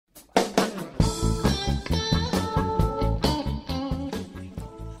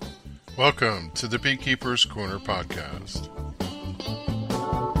Welcome to the Beekeeper's Corner podcast.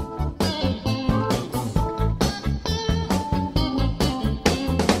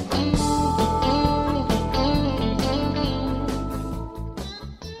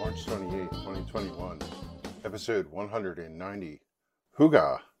 March 28, 2021, episode 190.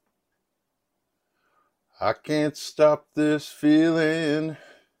 Hygge. I can't stop this feeling.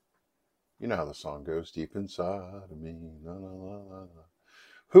 You know how the song goes, deep inside of me. La, la, la, la.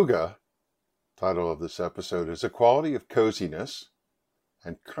 Hygge, title of this episode, is a quality of coziness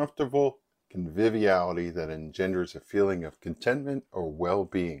and comfortable conviviality that engenders a feeling of contentment or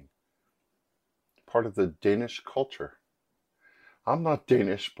well-being. Part of the Danish culture. I'm not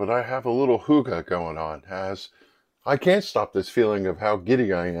Danish, but I have a little hygge going on, as I can't stop this feeling of how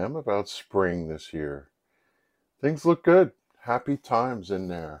giddy I am about spring this year. Things look good. Happy times in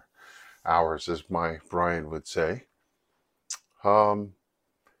there. Hours, as my Brian would say.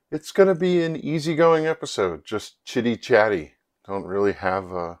 It's going to be an easygoing episode, just chitty-chatty. Don't really have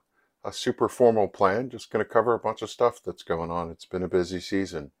a super formal plan, just going to cover a bunch of stuff that's going on. It's been a busy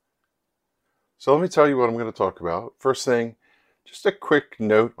season. So let me tell you what I'm going to talk about. First thing, just a quick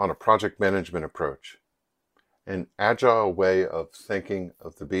note on a project management approach. An agile way of thinking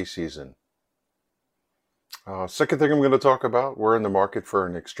of the bee season. Second thing I'm going to talk about, we're in the market for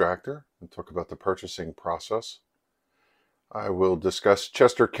an extractor and talk about the purchasing process. I will discuss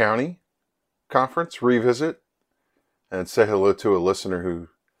Chester County Conference revisit and say hello to a listener who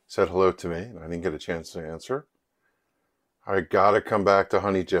said hello to me and I didn't get a chance to answer. I gotta come back to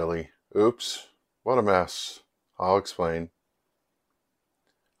honey jelly. Oops, what a mess. I'll explain.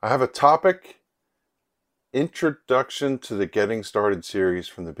 I have a topic, introduction to the Getting Started series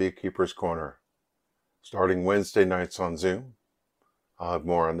from the Beekeeper's Corner, starting Wednesday nights on Zoom. I'll have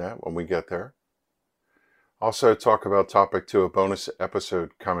more on that when we get there. Also talk about topic 2, a bonus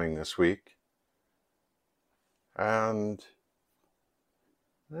episode coming this week. And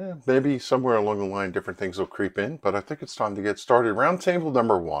maybe somewhere along the line different things will creep in, but I think it's time to get started. Roundtable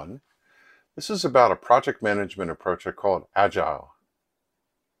number 1. This is about a project management approach I call it Agile.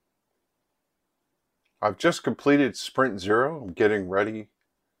 I've just completed Sprint 0. I'm getting ready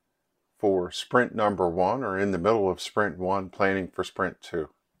for Sprint number 1, or in the middle of Sprint 1, planning for Sprint 2.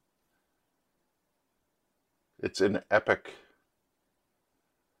 It's an epic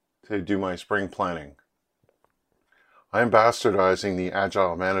to do my spring planning. I'm bastardizing the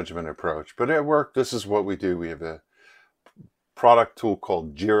agile management approach, but at work, this is what we do. We have a product tool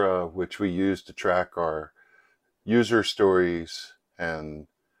called Jira, which we use to track our user stories. And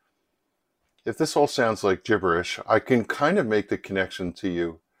if this all sounds like gibberish, I can kind of make the connection to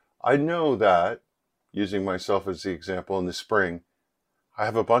you. I know that, using myself as the example, in the spring, I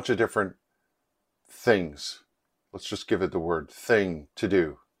have a bunch of different things. Let's just give it the word thing to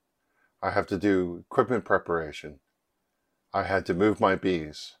do. I have to do equipment preparation. I had to move my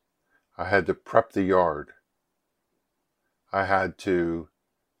bees. I had to prep the yard. I had to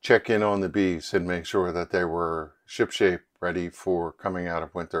check in on the bees and make sure that they were shipshape, ready for coming out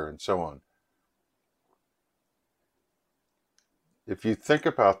of winter, and so on. If you think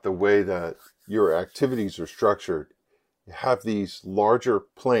about the way that your activities are structured, you have these larger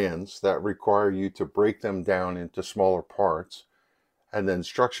plans that require you to break them down into smaller parts and then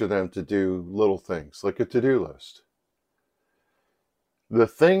structure them to do little things like a to-do list. The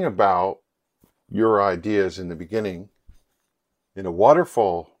thing about your ideas in the beginning in a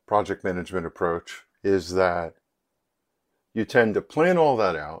waterfall project management approach is that you tend to plan all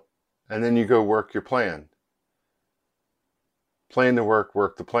that out and then you go work your plan. Plan the work,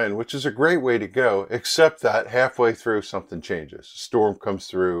 work the plan, which is a great way to go, except that halfway through something changes. A storm comes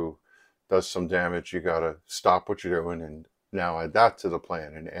through, does some damage, you gotta stop what you're doing and now add that to the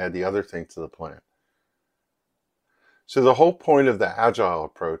plan and add the other thing to the plan. So the whole point of the agile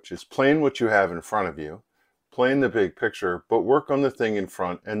approach is plan what you have in front of you, plan the big picture, but work on the thing in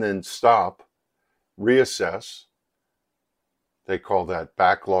front and then stop, reassess. They call that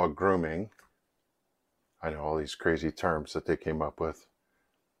backlog grooming. I know all these crazy terms that they came up with.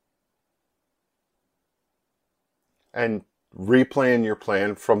 And replan your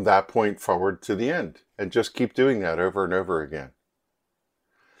plan from that point forward to the end. And just keep doing that over and over again.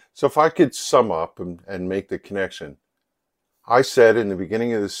 So if I could sum up and make the connection. I said in the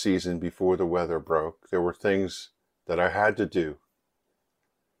beginning of the season, before the weather broke, there were things that I had to do.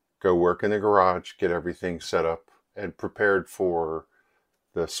 Go work in the garage, get everything set up and prepared for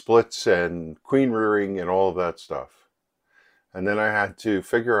the splits and queen rearing and all of that stuff. And then I had to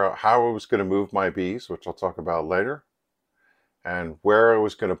figure out how I was going to move my bees, which I'll talk about later, and where I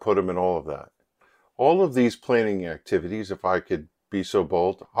was going to put them and all of that. All of these planning activities, if I could be so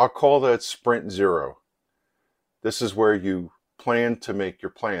bold. I'll call that sprint 0. This is where you plan to make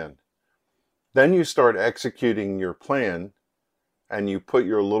your plan. Then you start executing your plan and you put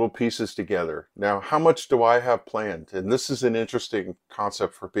your little pieces together. Now, how much do I have planned? And this is an interesting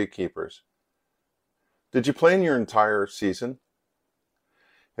concept for beekeepers. Did you plan your entire season?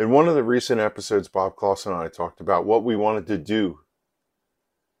 In one of the recent episodes, Bob Clausen and I talked about what we wanted to do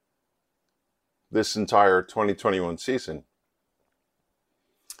this entire 2021 season.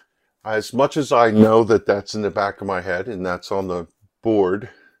 As much as I know that that's in the back of my head and that's on the board,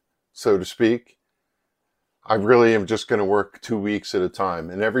 so to speak, I really am just going to work 2 weeks at a time.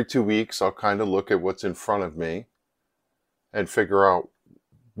 And every 2 weeks, I'll kind of look at what's in front of me and figure out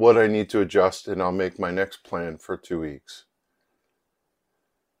what I need to adjust, and I'll make my next plan for 2 weeks.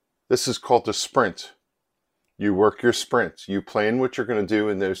 This is called a sprint. You work your sprints. You plan what you're going to do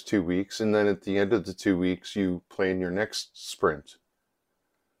in those 2 weeks, and then at the end of the 2 weeks, you plan your next sprint.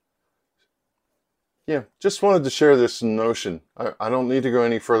 Yeah, just wanted to share this notion. I don't need to go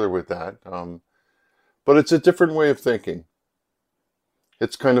any further with that. But it's a different way of thinking.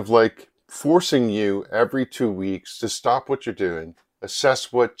 It's kind of like forcing you every 2 weeks to stop what you're doing,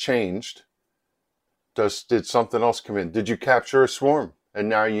 assess what changed. Did something else come in? Did you capture a swarm? And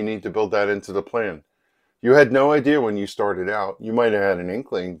now you need to build that into the plan. You had no idea when you started out. You might have had an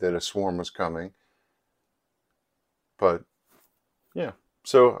inkling that a swarm was coming. But yeah,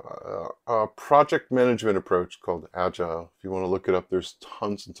 so a project management approach called Agile. If you want to look it up, there's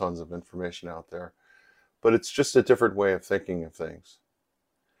tons and tons of information out there. But it's just a different way of thinking of things.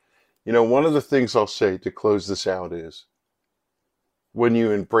 You know, one of the things I'll say to close this out is, when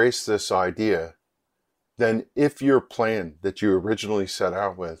you embrace this idea, then if your plan that you originally set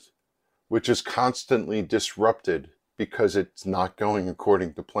out with, which is constantly disrupted because it's not going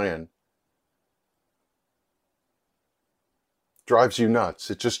according to plan, drives you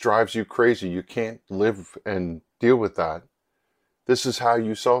nuts. It just drives you crazy. You can't live and deal with that. This is how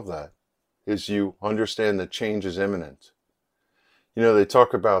you solve that, is you understand that change is imminent. You know, they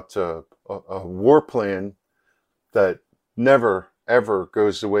talk about a war plan that never, ever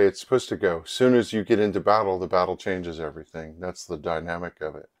goes the way it's supposed to go. As soon as you get into battle, the battle changes everything. That's the dynamic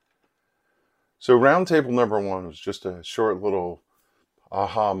of it. So roundtable number 1 was just a short little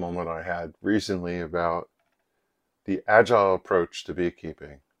aha moment I had recently about the Agile approach to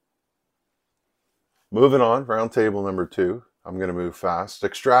beekeeping. Moving on, roundtable number 2. I'm going to move fast.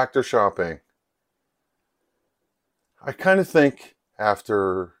 Extractor shopping. I kind of think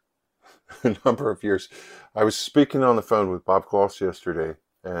after a number of years, I was speaking on the phone with Bob Claus yesterday,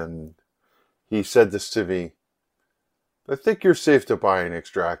 and he said this to me: I think you're safe to buy an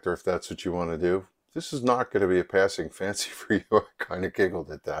extractor if that's what you want to do. This is not going to be a passing fancy for you. I kind of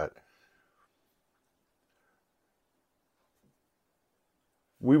giggled at that.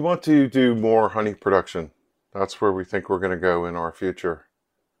 We want to do more honey production. That's where we think we're going to go in our future.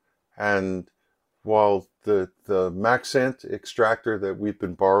 And while the Maxent extractor that we've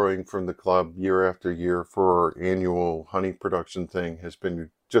been borrowing from the club year after year for our annual honey production thing has been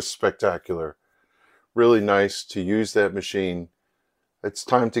just spectacular, really nice to use that machine, it's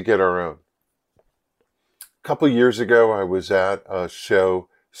time to get our own. A couple years ago, I was at a show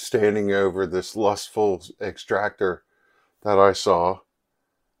standing over this lustful extractor that I saw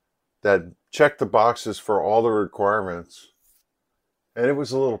that checked the boxes for all the requirements. And it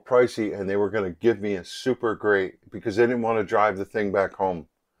was a little pricey, and they were going to give me a super great, because they didn't want to drive the thing back home.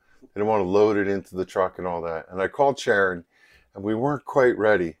 They didn't want to load it into the truck and all that. And I called Sharon, and we weren't quite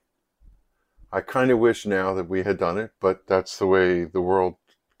ready. I kind of wish now that we had done it, but that's the way the world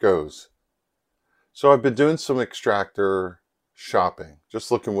goes. So I've been doing some extractor shopping,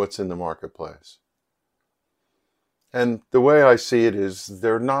 just looking what's in the marketplace. And the way I see it is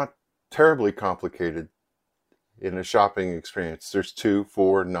they're not terribly complicated in a shopping experience. There's 2,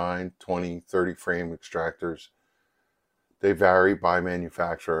 4, 9, 20, 30 frame extractors. They vary by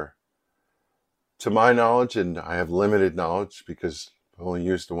manufacturer. To my knowledge, and I have limited knowledge because I only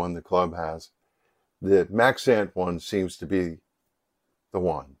use the one the club has, the Maxent one seems to be the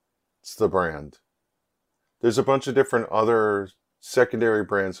one. It's the brand. There's a bunch of different other secondary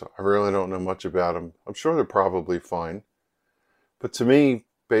brands. I really don't know much about them. I'm sure they're probably fine. But to me,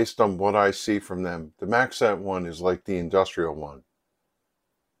 based on what I see from them, the Maxent one is like the industrial one.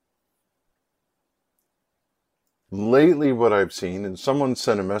 Lately, what I've seen, and someone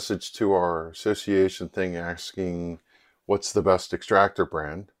sent a message to our association thing asking what's the best extractor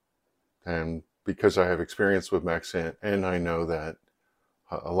brand, and because I have experience with Maxent and I know that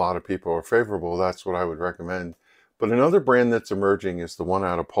a lot of people are favorable, that's what I would recommend. But another brand that's emerging is the one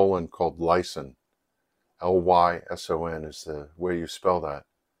out of Poland called Lyson, Lyson is the way you spell that.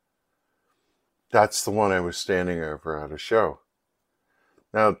 That's the one I was standing over at a show.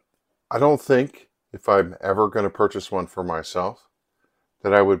 Now, I don't think if I'm ever going to purchase one for myself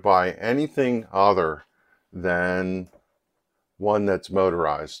that I would buy anything other than one that's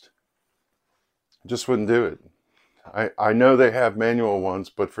motorized. I just wouldn't do it. I know they have manual ones,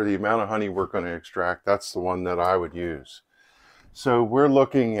 but for the amount of honey we're going to extract, that's the one that I would use. So we're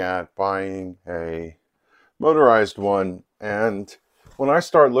looking at buying a motorized one, and when I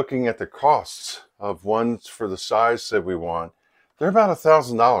start looking at the costs of ones for the size that we want, they're about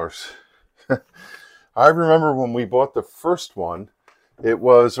 $1,000. I remember when we bought the first one, it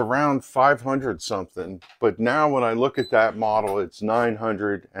was around 500 something, but now when I look at that model, it's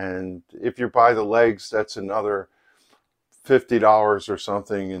 900, and if you buy the legs, that's another $50 or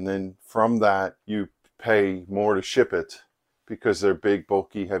something, and then from that you pay more to ship it because they're big,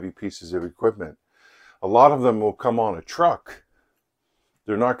 bulky, heavy pieces of equipment. A lot of them will come on a truck.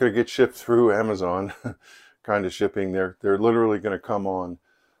 They're not going to get shipped through Amazon kind of shipping. They're literally going to come on,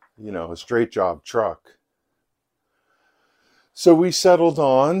 a straight job truck. So we settled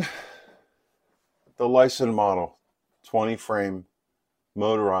on the Lyson model, 20 frame,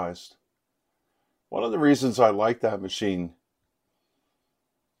 motorized. One of the reasons I like that machine,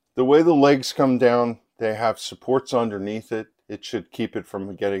 the way the legs come down, they have supports underneath it. It should keep it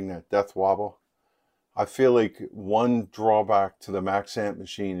from getting that death wobble. I feel like one drawback to the Max Amp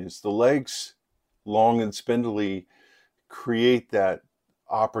machine is the legs, long and spindly, create that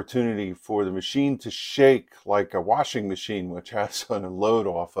opportunity for the machine to shake like a washing machine, which has a load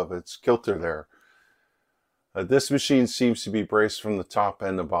off of its kilter there. This machine seems to be braced from the top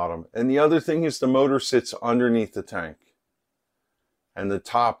and the bottom. And the other thing is the motor sits underneath the tank and the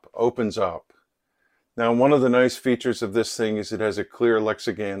top opens up. Now, one of the nice features of this thing is it has a clear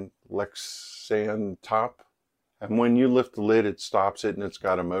Lexan top. And when you lift the lid, it stops it, and it's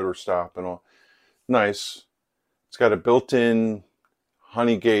got a motor stop and all. Nice. It's got a built-in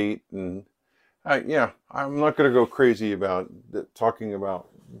honey gate, and yeah, I'm not going to go crazy about talking about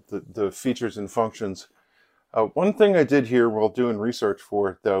the features and functions. One thing I did here while doing research for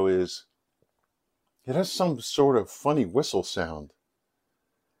it, though, is it has some sort of funny whistle sound.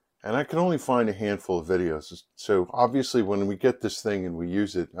 And I can only find a handful of videos. So obviously when we get this thing and we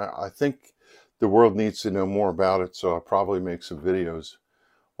use it, I think the world needs to know more about it. So I'll probably make some videos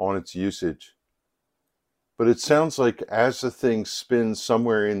on its usage. But it sounds like as the thing spins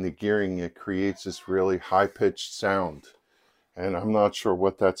somewhere in the gearing, it creates this really high-pitched sound. And I'm not sure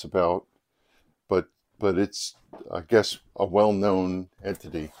what that's about, but it's, I guess, a well-known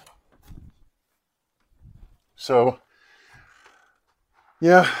entity. So,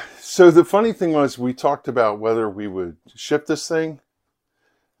 yeah, so the funny thing was we talked about whether we would ship this thing.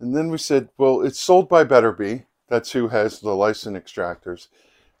 And then we said, well, it's sold by Better Bee. That's who has the Lyson extractors.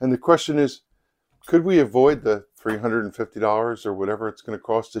 And the question is, could we avoid the $350 or whatever it's going to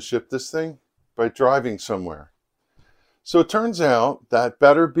cost to ship this thing by driving somewhere? So it turns out that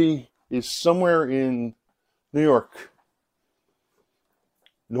Better Bee is somewhere in New York,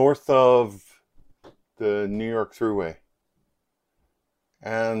 north of the New York Thruway.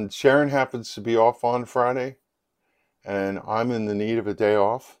 And Sharon happens to be off on Friday, and I'm in the need of a day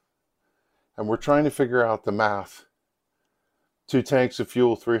off. And we're trying to figure out the math. 2 tanks of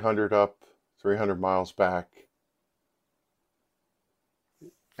fuel, 300 up, 300 miles back.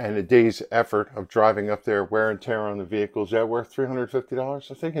 And a day's effort of driving up there, wear and tear on the vehicle. Is that worth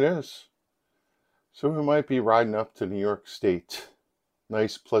 $350? I think it is. So we might be riding up to New York State.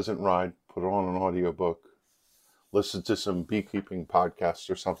 Nice, pleasant ride. Put on an audiobook. Listen to some beekeeping podcasts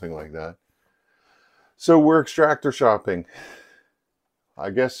or something like that. So we're extractor shopping. I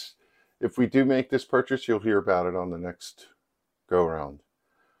guess if we do make this purchase, you'll hear about it on the next go-around.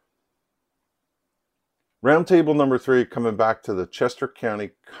 Roundtable number 3, coming back to the Chester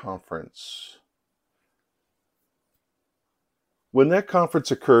County Conference. When that conference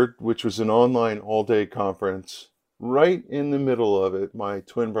occurred, which was an online all-day conference, right in the middle of it, my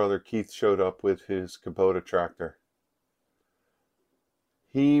twin brother Keith showed up with his Kubota tractor.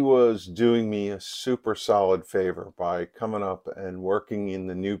 He was doing me a super solid favor by coming up and working in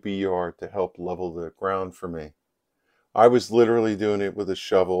the new bee yard to help level the ground for me. I was literally doing it with a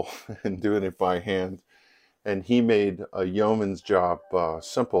shovel and doing it by hand. And he made a yeoman's job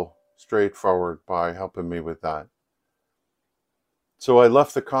simple, straightforward by helping me with that. So I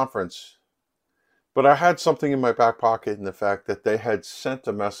left the conference, but I had something in my back pocket in the fact that they had sent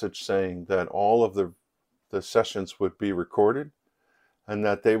a message saying that all of the sessions would be recorded and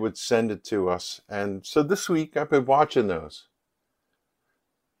that they would send it to us. And so this week I've been watching those.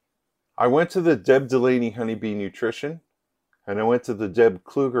 I went to the Deb Delaney Honeybee Nutrition, and I went to the Deb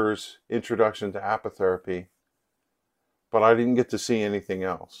Kluger's Introduction to Apitherapy, but I didn't get to see anything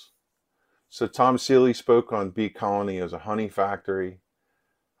else. So Tom Seeley spoke on bee colony as a honey factory.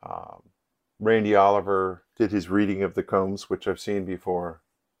 Randy Oliver did his reading of the combs, which I've seen before.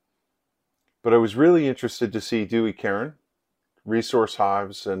 But I was really interested to see Dewey Cairn, resource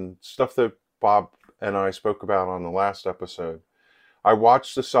hives, and stuff that Bob and I spoke about on the last episode. I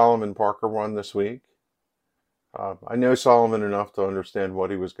watched the Solomon Parker one this week. I know Solomon enough to understand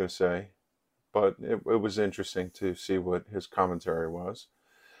what he was going to say, but it was interesting to see what his commentary was.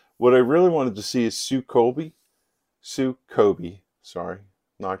 What I really wanted to see is Sue Colby, sorry,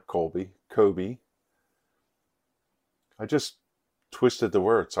 not Colby, Kobe. I just twisted the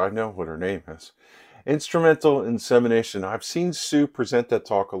words. I know what her name is. Instrumental insemination. I've seen Sue present that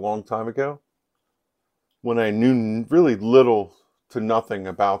talk a long time ago when I knew really little to nothing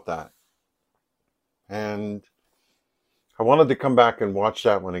about that. And I wanted to come back and watch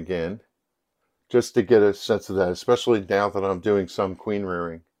that one again just to get a sense of that, especially now that I'm doing some queen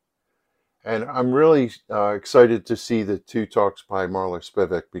rearing. And I'm really excited to see the 2 talks by Marla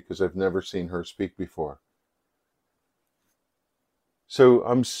Spivak because I've never seen her speak before. So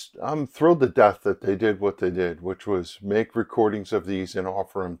I'm thrilled to death that they did what they did, which was make recordings of these and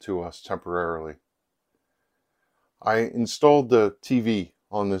offer them to us temporarily. I installed the TV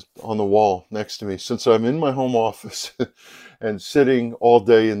on the wall next to me. Since I'm in my home office and sitting all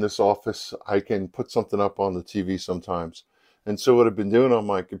day in this office, I can put something up on the TV sometimes. And so what I've been doing on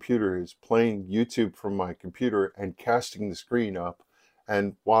my computer is playing YouTube from my computer and casting the screen up.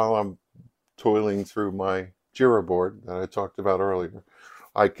 And while I'm toiling through my Jira board that I talked about earlier,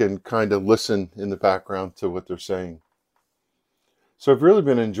 I can kind of listen in the background to what they're saying. So I've really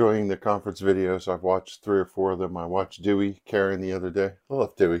been enjoying the conference videos. I've watched 3 or 4 of them. I watched Dewey Cairn the other day. I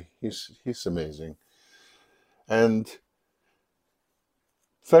love Dewey. He's amazing. And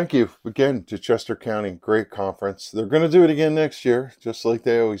thank you again to Chester County. Great conference. They're going to do it again next year, just like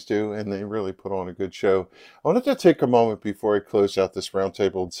they always do, and they really put on a good show. I wanted to take a moment before I close out this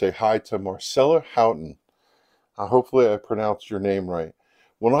roundtable and say hi to Marcella Houghton. Hopefully I pronounced your name right.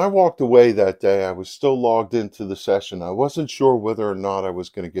 When I walked away that day, I was still logged into the session. I wasn't sure whether or not I was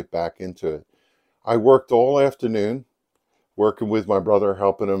going to get back into it. I worked all afternoon, working with my brother,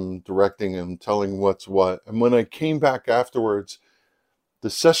 helping him, directing him, telling what's what. And when I came back afterwards, the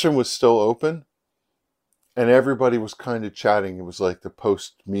session was still open and everybody was kind of chatting. It was like the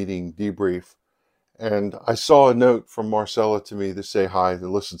post-meeting debrief. And I saw a note from Marcella to me to say hi, to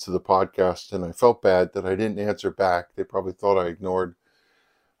listen to the podcast. And I felt bad that I didn't answer back. They probably thought I ignored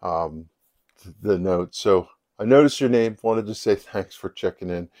the note. So I noticed your name, wanted to say thanks for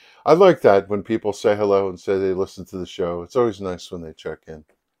checking in. I like that when people say hello and say they listen to the show. It's always nice when they check in.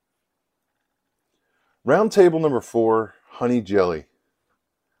 Roundtable number 4, honey jelly.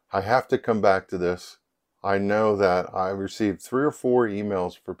 I have to come back to this. I know that I received 3 or 4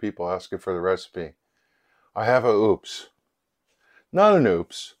 emails for people asking for the recipe. I have a oops. Not an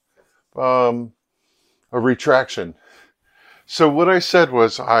oops. A retraction. So what I said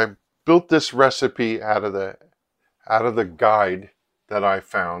was I built this recipe out of the guide that I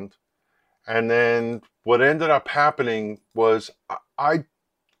found. And then what ended up happening was I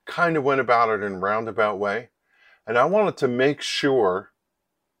kind of went about it in a roundabout way. And I wanted to make sure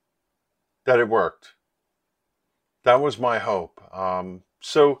that it worked. That was my hope.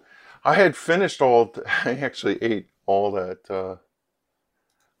 So I had finished I actually ate all that.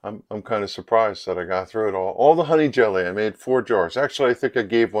 I'm kind of surprised that I got through it all. All the honey jelly, I made 4 jars. Actually, I think I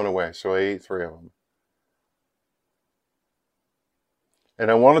gave one away, so I ate 3 of them. And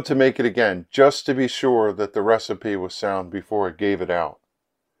I wanted to make it again, just to be sure that the recipe was sound before I gave it out.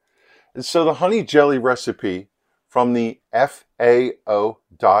 And so the honey jelly recipe from the FAO.org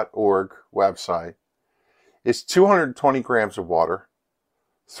website is 220 grams of water,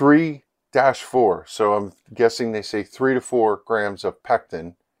 3-4, so I'm guessing they say 3 to 4 grams of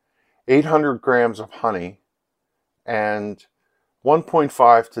pectin, 800 grams of honey, and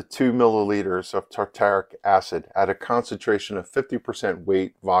 1.5 to 2 milliliters of tartaric acid at a concentration of 50%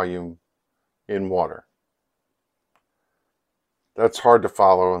 weight volume in water. That's hard to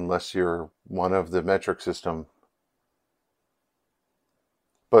follow unless you're one of the metric system.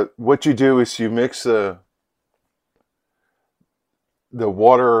 But what you do is you mix the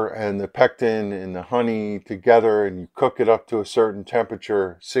water and the pectin and the honey together and you cook it up to a certain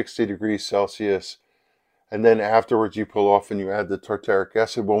temperature, 60 degrees Celsius. And then afterwards you pull off and you add the tartaric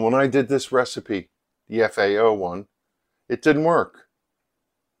acid. Well, when I did this recipe, the FAO one, it didn't work.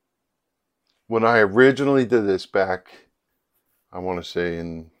 When I originally did this back, I want to say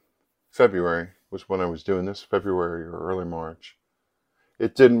in February was when I was doing this, February or early March.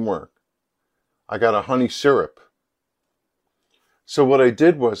 It didn't work. I got a honey syrup. So what I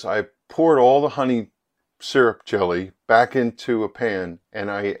did was I poured all the honey syrup jelly back into a pan, and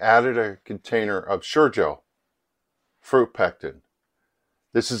I added a container of Surgel, fruit pectin.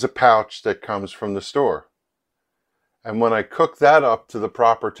 This is a pouch that comes from the store. And when I cooked that up to the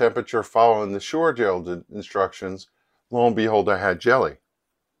proper temperature following the Surgel instructions, lo and behold, I had jelly.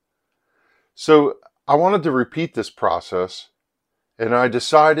 So I wanted to repeat this process, and I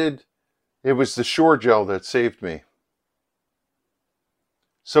decided it was the Surgel that saved me.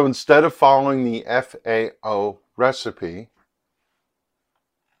 So instead of following the FAO recipe,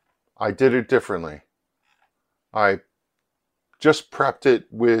 I did it differently. I just prepped it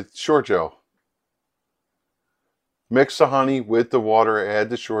with Surgel. Mix the honey with the water, add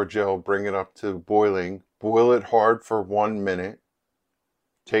the Surgel, bring it up to boiling, boil it hard for 1 minute,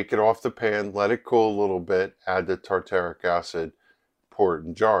 take it off the pan, let it cool a little bit, add the tartaric acid, pour it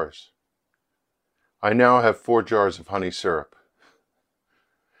in jars. I now have 4 jars of honey syrup.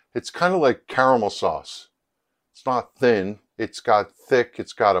 It's kind of like caramel sauce. It's not thin, it's got thick,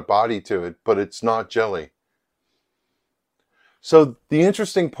 it's got a body to it, but it's not jelly. So the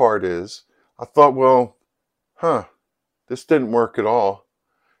interesting part is, I thought, well, this didn't work at all.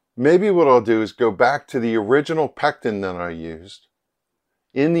 Maybe what I'll do is go back to the original pectin that I used.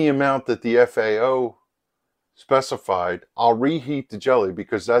 In the amount that the FAO specified, I'll reheat the jelly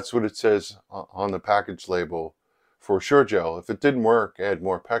because that's what it says on the package label for Surgel. If it didn't work, add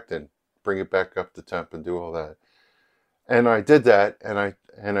more pectin, bring it back up to temp and do all that. And I did that, and I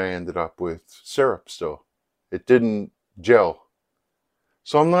ended up with syrup still. It didn't gel.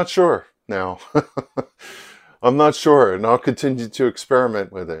 So I'm not sure now. I'm not sure, and I'll continue to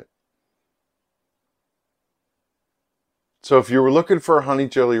experiment with it. So if you were looking for a honey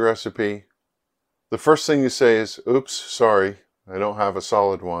jelly recipe, the first thing you say is, oops, sorry, I don't have a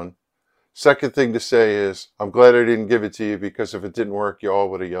solid one. Second thing to say is, I'm glad I didn't give it to you because if it didn't work, you all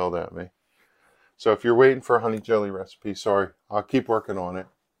would have yelled at me. So if you're waiting for a honey jelly recipe, sorry, I'll keep working on it.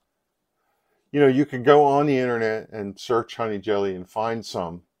 You know, you can go on the internet and search honey jelly and find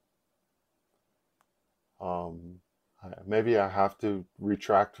some. Maybe I have to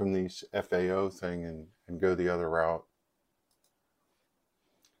retract from these FAO thing and go the other route.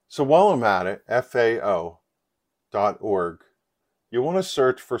 So while I'm at it, FAO.org, you want to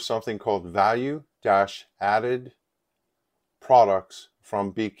search for something called value-added products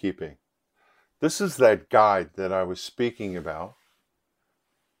from beekeeping. This is that guide that I was speaking about.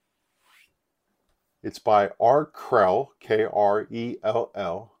 It's by R. Krell,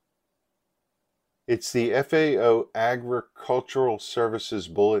 K-R-E-L-L. It's the FAO Agricultural Services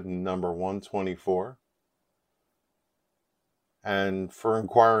Bulletin number 124. And for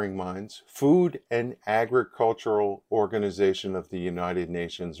inquiring minds, Food and Agricultural Organization of the United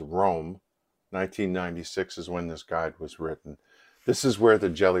Nations, Rome, 1996 is when this guide was written. This is where the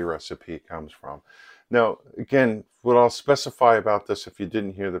jelly recipe comes from. Now, again, what I'll specify about this, if you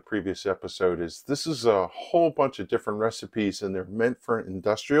didn't hear the previous episode, is this is a whole bunch of different recipes, and they're meant for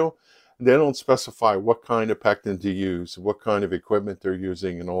industrial. They don't specify what kind of pectin to use, what kind of equipment they're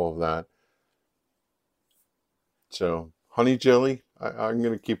using, and all of that. So, honey jelly, I'm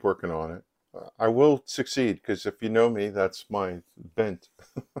going to keep working on it. I will succeed, because if you know me, that's my bent.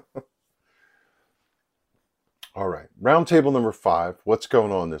 All right, roundtable number 5. What's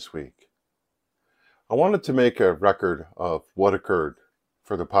going on this week? I wanted to make a record of what occurred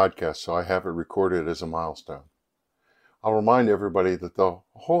for the podcast, so I have it recorded as a milestone. I'll remind everybody that the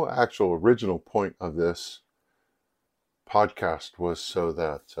whole actual original point of this podcast was so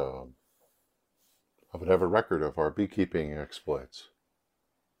that I would have a record of our beekeeping exploits.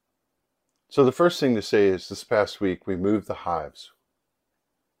 So the first thing to say is this past week we moved the hives.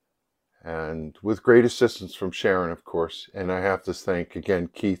 And with great assistance from Sharon, of course, and I have to thank again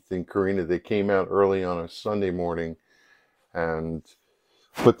Keith and Karina. They came out early on a Sunday morning and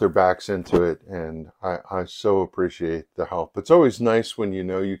put their backs into it, and I so appreciate the help. It's always nice when you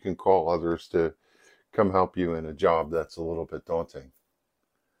know you can call others to come help you in a job that's a little bit daunting.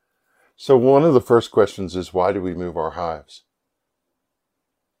 So one of the first questions is, why do we move our hives?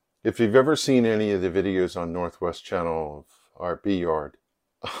 If you've ever seen any of the videos on Northwest Channel of our bee yard,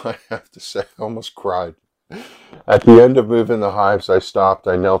 I have to say, I almost cried. At the end of moving the hives, I stopped,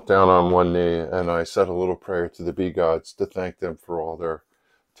 I knelt down on one knee, and I said a little prayer to the bee gods to thank them for all their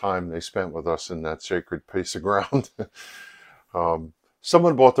time they spent with us in that sacred piece of ground.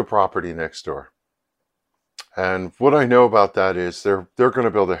 Someone bought the property next door. And what I know about that is they're going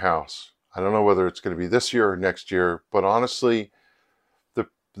to build a house. I don't know whether it's going to be this year or next year, but honestly,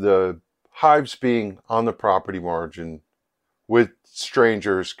 the hives being on the property margin with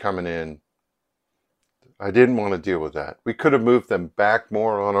strangers coming in, I didn't want to deal with that. We could have moved them back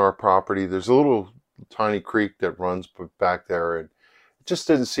more on our property. There's a little tiny creek that runs back there, and it just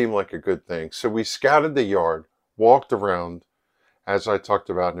didn't seem like a good thing. So we scouted the yard, walked around, as I talked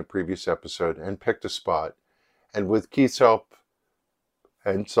about in a previous episode, and picked a spot. And with Keith's help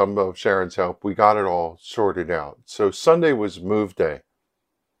and some of Sharon's help, we got it all sorted out. So Sunday was move day.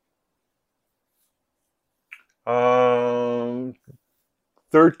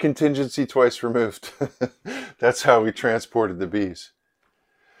 Third contingency twice removed. That's how we transported the bees.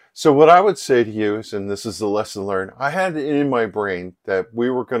 So what I would say to you is, and this is the lesson learned, I had it in my brain that we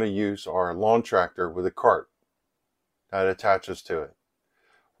were going to use our lawn tractor with a cart that attaches to it.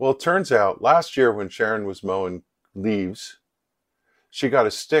 Well, it turns out last year when Sharon was mowing leaves, she got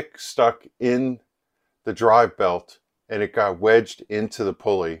a stick stuck in the drive belt and it got wedged into the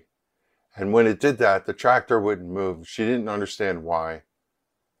pulley. And when it did that, the tractor wouldn't move. She didn't understand why.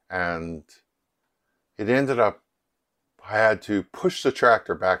 And it ended up, I had to push the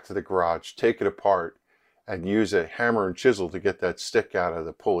tractor back to the garage, take it apart, and use a hammer and chisel to get that stick out of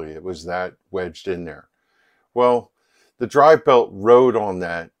the pulley. It was that wedged in there. Well, the drive belt rode on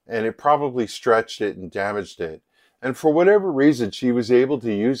that, and it probably stretched it and damaged it. And for whatever reason, she was able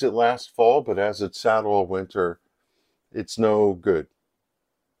to use it last fall, but as it sat all winter, it's no good.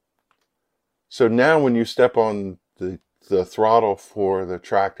 So now when you step on the throttle for the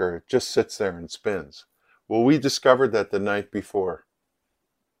tractor, it just sits there and spins. Well, we discovered that the night before.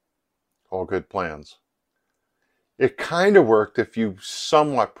 All good plans. It kind of worked if you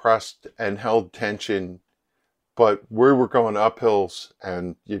somewhat pressed and held tension, but we were going uphills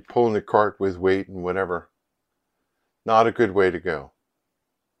and you're pulling the cart with weight and whatever. Not a good way to go.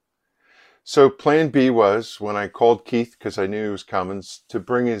 So plan B was, when I called Keith, because I knew he was coming, to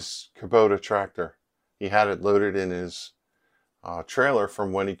bring his Kubota tractor. He had it loaded in his trailer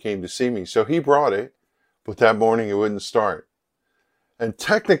from when he came to see me. So he brought it, but that morning it wouldn't start. And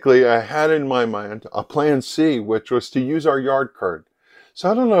technically I had in my mind a plan C, which was to use our yard cart. So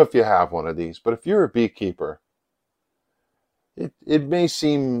I don't know if you have one of these, but if you're a beekeeper, it may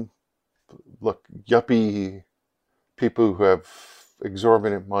seem, look, yuppie people who have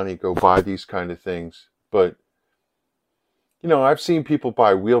exorbitant money go buy these kind of things. But, you know, I've seen people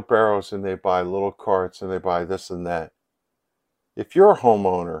buy wheelbarrows and they buy little carts and they buy this and that. If you're a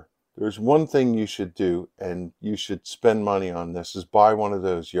homeowner, there's one thing you should do, and you should spend money on this, is buy one of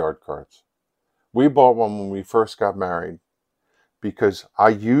those yard carts. We bought one when we first got married because I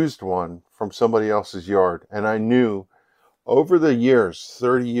used one from somebody else's yard, and I knew over the years,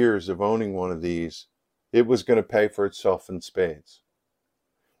 30 years of owning one of these, it was going to pay for itself in spades.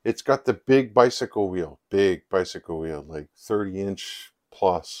 It's got the big bicycle wheel, like 30-inch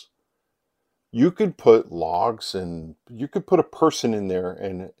plus. You could put logs and you could put a person in there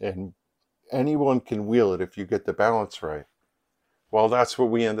and anyone can wheel it if you get the balance right. Well, that's what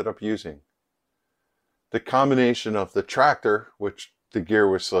we ended up using. The combination of the tractor, which the gear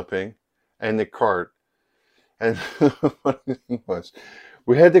was slipping, and the cart. And what the thing was,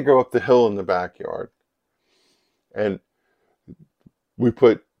 we had to go up the hill in the backyard. And we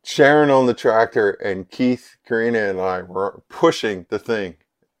put Sharon on the tractor, and Keith, Karina, and I were pushing the thing.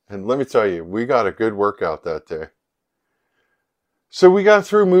 And let me tell you, we got a good workout that day. So we got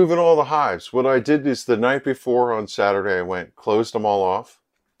through moving all the hives. What I did is the night before on Saturday, I went, closed them all off,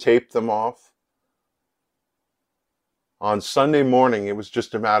 taped them off. On Sunday morning, it was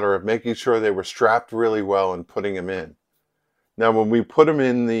just a matter of making sure they were strapped really well and putting them in. Now, when we put them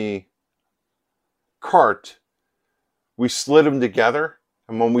in the cart, we slid them together.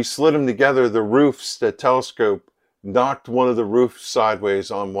 And when we slid them together, the roofs, the telescope, knocked one of the roofs sideways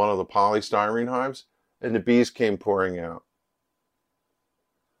on one of the polystyrene hives, and the bees came pouring out.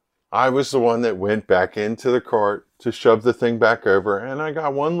 I was the one that went back into the cart to shove the thing back over, and I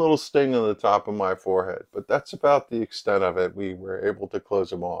got one little sting on the top of my forehead, but that's about the extent of it. We were able to close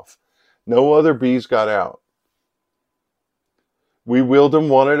them off. No other bees got out. We wheeled them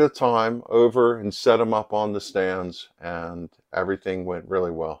one at a time over and set them up on the stands, and everything went really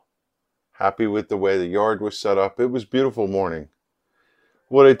well. Happy with the way the yard was set up. It was a beautiful morning.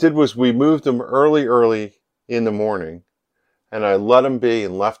 What I did was we moved them early in the morning, and I let them be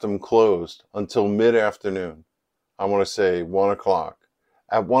and left them closed until mid-afternoon. I want to say 1 o'clock.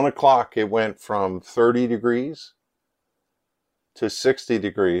 At 1 o'clock, it went from 30 degrees to 60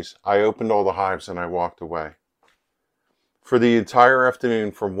 degrees. I opened all the hives and I walked away. For the entire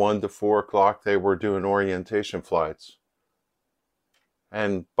afternoon, from 1 to 4 o'clock, they were doing orientation flights.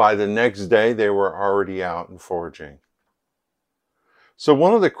 And by the next day, they were already out and foraging. So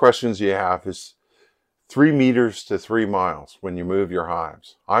one of the questions you have is 3 meters to 3 miles when you move your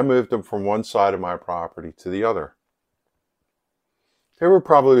hives. I moved them from one side of my property to the other. They were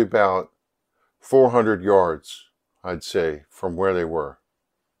probably about 400 yards, I'd say, from where they were.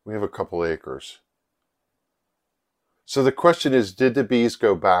 We have a couple acres. So the question is, did the bees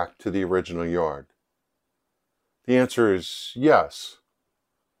go back to the original yard? The answer is yes.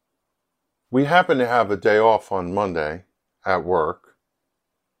 We happened to have a day off on Monday at work.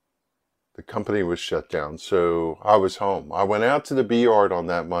 The company was shut down, so I was home. I went out to the bee yard on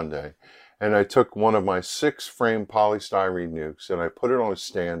that Monday, and I took one of my 6-frame polystyrene nukes and I put it on a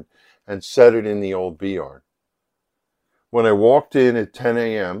stand and set it in the old bee yard. When I walked in at 10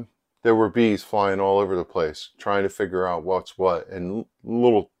 a.m., there were bees flying all over the place, trying to figure out what's what. And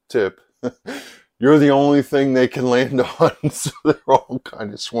little tip, you're the only thing they can land on, so they're all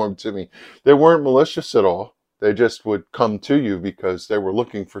kind of swarmed to me. They weren't malicious at all. They just would come to you because they were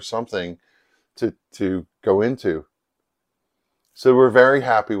looking for something to go into. So we're very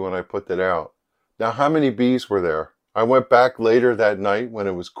happy when I put that out. Now, how many bees were there? I went back later that night when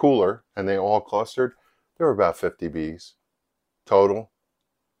it was cooler and they all clustered. There were about 50 bees total.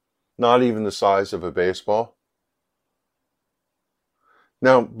 Not even the size of a baseball.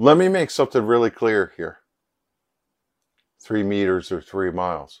 Now, let me make something really clear here. 3 meters or 3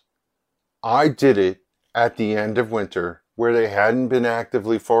 miles. I did it at the end of winter where they hadn't been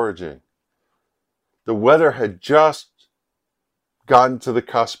actively foraging. The weather had just gotten to the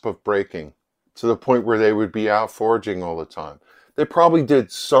cusp of breaking, to the point where they would be out foraging all the time. They probably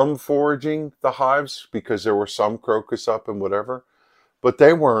did some foraging, the hives, because there were some crocus up and whatever, but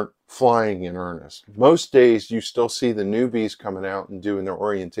they weren't flying in earnest. Most days you still see the new bees coming out and doing their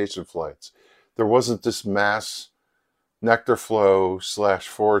orientation flights. There wasn't this mass nectar flow /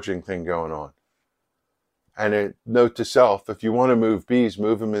 foraging thing going on. And note to self, if you want to move bees,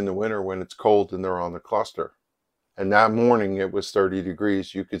 move them in the winter when it's cold and they're on the cluster. And that morning it was 30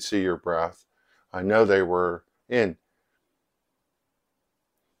 degrees. You could see your breath. I know they were in.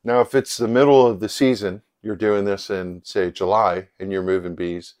 Now, if it's the middle of the season, you're doing this in, say, July, and you're moving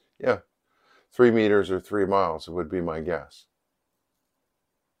bees, yeah, 3 meters or 3 miles would be my guess.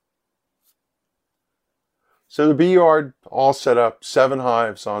 So the bee yard all set up, 7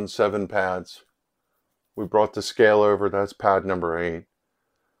 hives on 7 pads. We brought the scale over, that's pad number 8.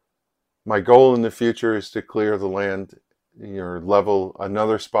 My goal in the future is to clear the land, level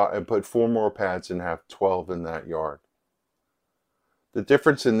another spot and put 4 more pads and have 12 in that yard. The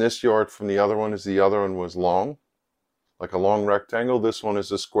difference in this yard from the other one is the other one was long, like a long rectangle. This one is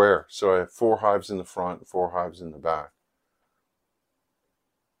a square. So I have 4 hives in the front and 4 hives in the back.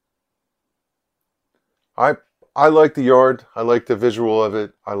 I like the yard. I like the visual of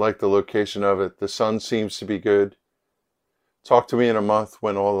it. I like the location of it. The sun seems to be good. Talk to me in a month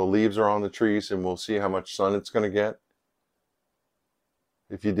when all the leaves are on the trees and we'll see how much sun it's going to get.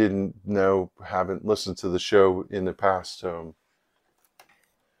 If you didn't know, haven't listened to the show in the past,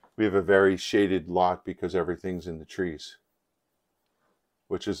 we have a very shaded lot because everything's in the trees,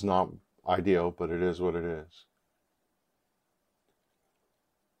 which is not ideal, but it is what it is.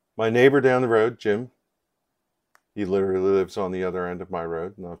 My neighbor down the road, Jim, he literally lives on the other end of my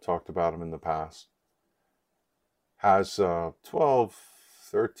road, and I've talked about him in the past, has 12,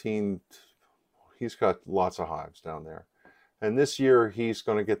 13, he's got lots of hives down there. And this year he's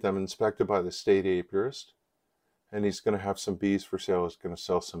going to get them inspected by the state apiarist. And he's going to have some bees for sale. He's going to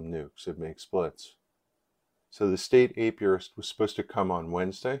sell some nukes and make splits. So the state apiarist was supposed to come on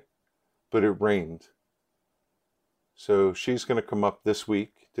Wednesday, but it rained. So she's going to come up this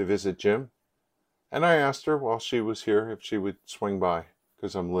week to visit Jim. And I asked her while she was here if she would swing by,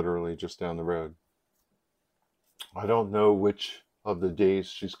 because I'm literally just down the road. I don't know which of the days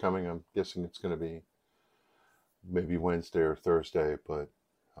she's coming. I'm guessing it's going to be maybe Wednesday or Thursday, but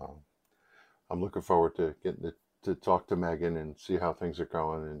I'm looking forward to getting to talk to Megan and see how things are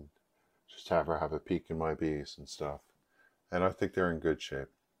going and just have her have a peek in my bees and stuff. And I think they're in good shape.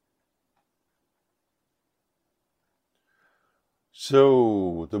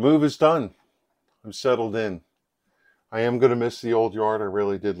 So the move is done. I'm settled in. I am going to miss the old yard. I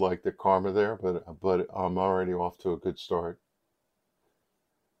really did like the karma there, but I'm already off to a good start.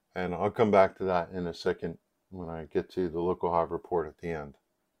 And I'll come back to that in a second when I get to the local hive report at the end.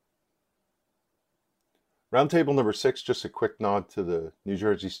 Roundtable number 6, just a quick nod to the New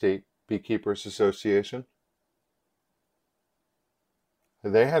Jersey State Beekeepers Association.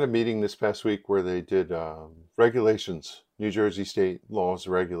 They had a meeting this past week where they did regulations, New Jersey State laws,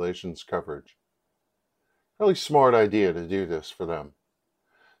 regulations coverage. Really smart idea to do this for them.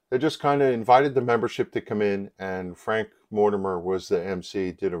 They just kind of invited the membership to come in, and Frank Mortimer was the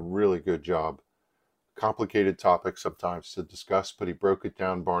MC, did a really good job. Complicated topics sometimes to discuss, but he broke it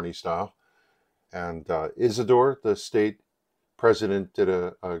down Barney style. And Isidore, the state president, did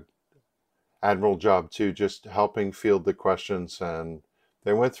a admirable job too, just helping field the questions. And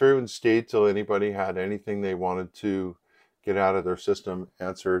they went through and stayed till anybody had anything they wanted to get out of their system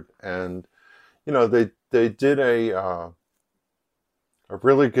answered. And you know, they did a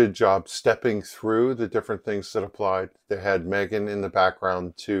really good job stepping through the different things that applied. They had Megan in the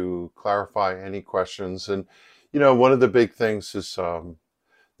background to clarify any questions. And you know, one of the big things is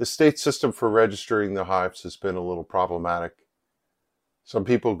the state system for registering the hives has been a little problematic. Some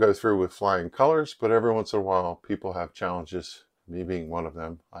people go through with flying colors, but every once in a while people have challenges, me being one of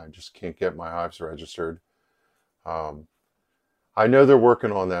them. I just can't get my hives registered. I know they're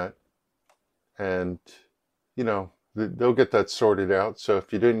working on that, and you know, they'll get that sorted out. So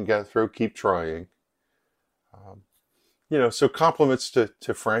if you didn't get through, keep trying. You know, so compliments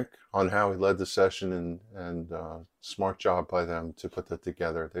to Frank on how he led the session, and smart job by them to put that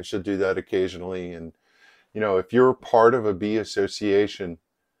together. They should do that occasionally. And you know, if you're part of a bee association,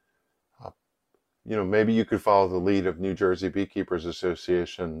 you know, maybe you could follow the lead of New Jersey Beekeepers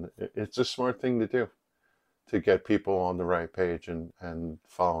Association. It's a smart thing to do to get people on the right page and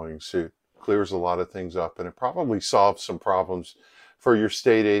following suit. Clears a lot of things up, and it probably solves some problems for your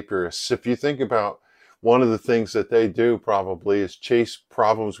state apiarists. If you think about one of the things that they do probably is chase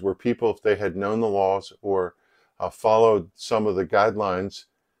problems where people, if they had known the laws or followed some of the guidelines,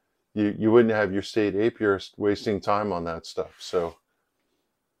 you wouldn't have your state apiarist wasting time on that stuff. So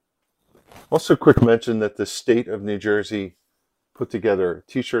also quick mention that the state of New Jersey put together a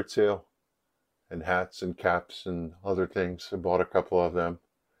t-shirt sale and hats and caps and other things. I bought a couple of them.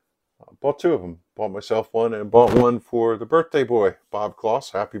 Bought two of them. Bought myself one and bought one for the birthday boy, Bob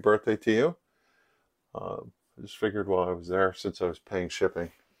Kloss. Happy birthday to you. I just figured while I was there, since I was paying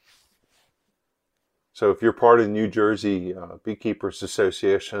shipping. So if you're part of the New Jersey Beekeepers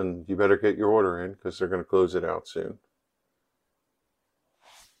Association, you better get your order in because they're going to close it out soon.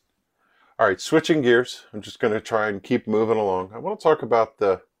 All right, switching gears. I'm just going to try and keep moving along. I want to talk about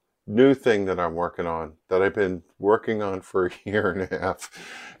the new thing that I'm working on, that I've been working on for a year and a half.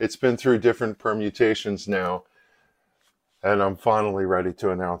 It's been through different permutations now, and I'm finally ready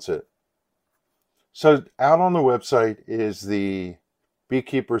to announce it. So out on the website is the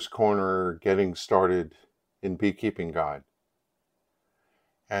BKCorner Getting Started in Beekeeping Guide.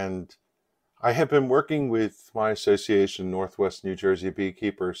 And I have been working with my association, Northwest New Jersey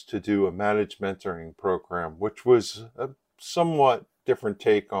Beekeepers, to do a managed mentoring program, which was a somewhat different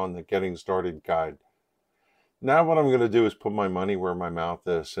take on the Getting Started guide. Now what I'm going to do is put my money where my mouth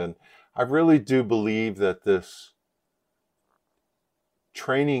is. And I really do believe that this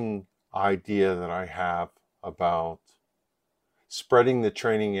training idea that I have about spreading the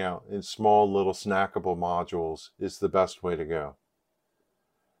training out in small little snackable modules is the best way to go.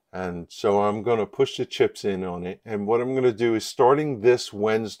 And so I'm going to push the chips in on it. And what I'm going to do is, starting this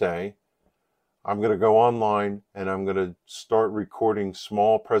Wednesday, I'm going to go online and I'm going to start recording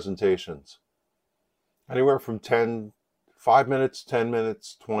small presentations. Anywhere from 5 minutes, 10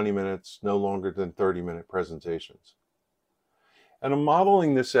 minutes, 20 minutes, no longer than 30-minute presentations. And I'm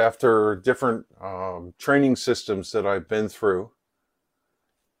modeling this after different training systems that I've been through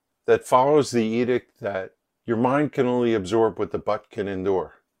that follows the edict that your mind can only absorb what the butt can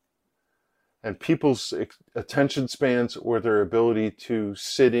endure. And people's attention spans or their ability to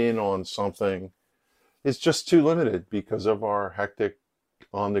sit in on something is just too limited because of our hectic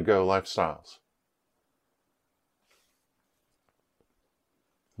on-the-go lifestyles.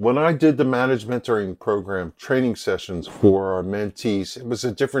 When I did the managed mentoring program training sessions for our mentees, it was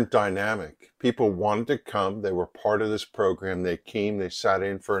a different dynamic. People wanted to come. They were part of this program. They came. They sat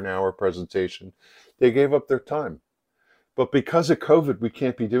in for an hour presentation. They gave up their time. But because of COVID, we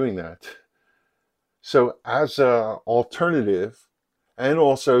can't be doing that. So as an alternative, and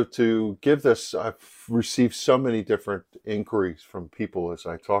also to give this, I've received so many different inquiries from people as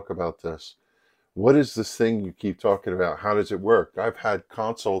I talk about this. What is this thing you keep talking about? How does it work? I've had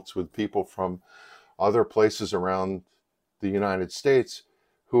consults with people from other places around the United States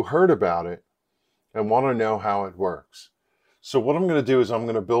who heard about it and want to know how it works. So what I'm going to do is I'm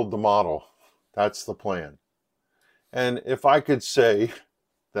going to build the model. That's the plan. And if I could say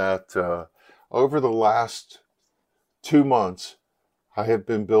that over the last 2 months, I have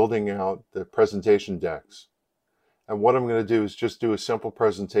been building out the presentation decks. And what I'm going to do is just do a simple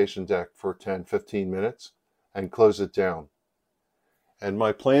presentation deck for 10, 15 minutes and close it down. And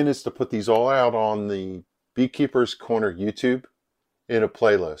my plan is to put these all out on the BKCorner YouTube in a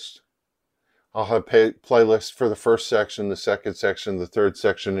playlist. I'll have playlists for the first section, the second section, the third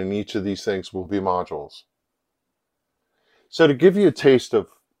section, and each of these things will be modules. So to give you a taste of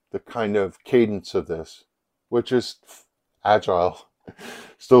the kind of cadence of this, which is agile,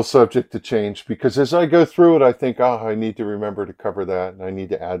 still subject to change, because as I go through it, I think, I need to remember to cover that, and I need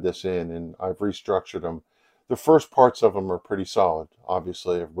to add this in, and I've restructured them. The first parts of them are pretty solid.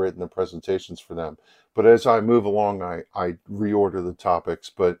 Obviously, I've written the presentations for them. But as I move along, I reorder the topics.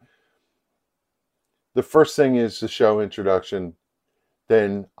 But the first thing is the show introduction,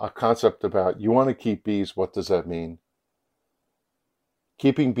 then a concept about you want to keep bees. What does that mean?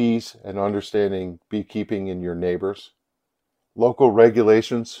 Keeping bees and understanding beekeeping in your neighbors. Local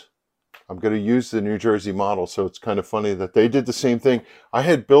regulations. I'm going to use the New Jersey model, so it's kind of funny that they did the same thing. I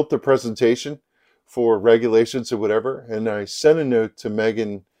had built the presentation for regulations or whatever, and I sent a note to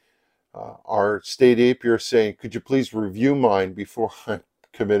Megan, our state apiar, saying, could you please review mine before I'm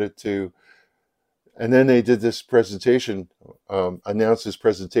committed to. And then they did this presentation, announced this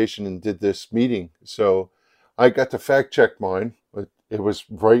presentation and did this meeting. So I got to fact check mine, but it was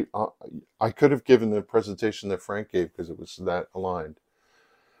right. I could have given the presentation that Frank gave because it was that aligned.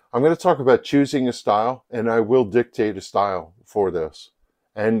 I'm going to talk about choosing a style, and I will dictate a style for this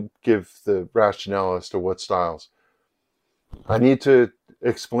and give the rationale as to what styles. I need to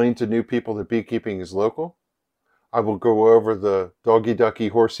explain to new people that beekeeping is local. I will go over the doggy, ducky,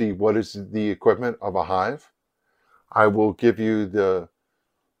 horsey, what is the equipment of a hive. I will give you the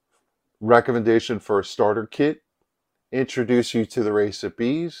recommendation for a starter kit, introduce you to the race of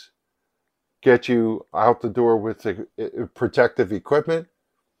bees, get you out the door with the protective equipment,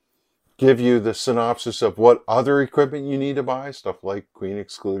 give you the synopsis of what other equipment you need to buy, stuff like queen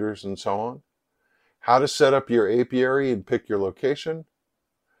excluders and so on, how to set up your apiary and pick your location,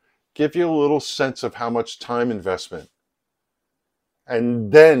 give you a little sense of how much time investment.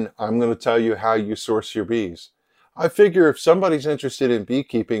 And then I'm going to tell you how you source your bees. I figure if somebody's interested in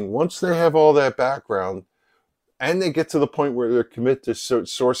beekeeping, once they have all that background and they get to the point where they're committed to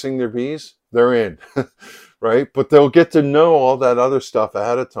sourcing their bees, they're in, right? But they'll get to know all that other stuff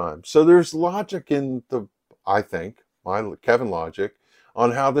ahead of time. So there's logic in I think, my Kevin logic,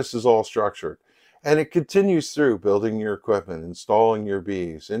 on how this is all structured. And it continues through building your equipment, installing your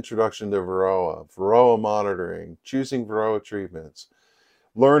bees, introduction to Varroa monitoring, choosing Varroa treatments,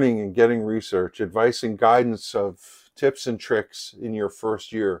 learning and getting research, advice and guidance of tips and tricks in your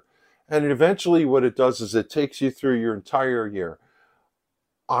first year. And eventually what it does is it takes you through your entire year.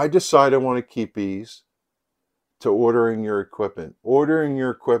 I decide I want to keep bees, to ordering your equipment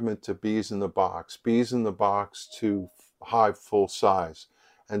to bees in the box to hive full size,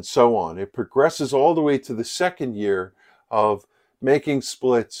 and so on. It progresses all the way to the second year of making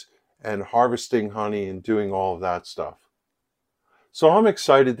splits and harvesting honey and doing all of that stuff. So I'm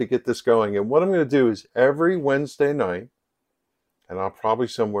excited to get this going. And what I'm going to do is every Wednesday night, and I'll probably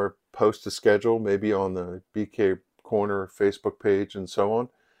somewhere post a schedule, maybe on the BKCorner Facebook page and so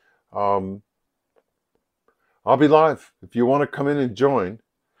on. I'll be live if you want to come in and join.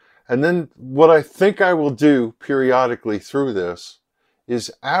 And then what I think I will do periodically through this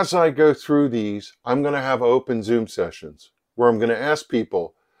is as I go through these, I'm going to have open Zoom sessions where I'm going to ask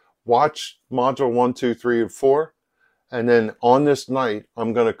people, watch module 1, 2, 3, and 4. And then on this night,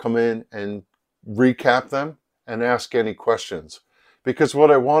 I'm going to come in and recap them and ask any questions. Because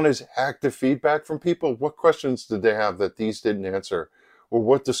what I want is active feedback from people. What questions did they have that these didn't answer? Or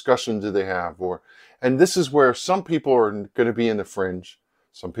what discussion did they have? And this is where some people are going to be in the fringe.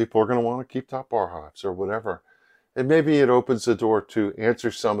 Some people are going to want to keep top bar hives or whatever. And maybe it opens the door to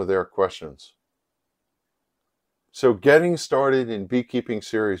answer some of their questions. So getting started in beekeeping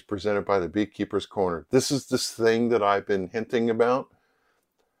series presented by the Beekeeper's Corner. This is this thing that I've been hinting about.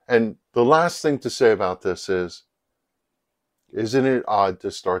 And the last thing to say about this is, isn't it odd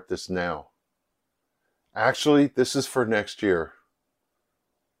to start this now? Actually, this is for next year.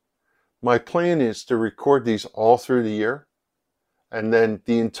 My plan is to record these all through the year, and then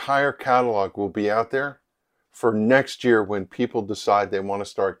the entire catalog will be out there for next year when people decide they want to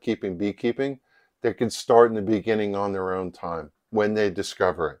start keeping beekeeping. They can start in the beginning on their own time when they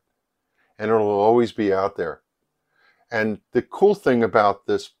discover it. And it'll always be out there. And the cool thing about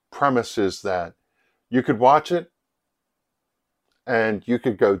this premise is that you could watch it and you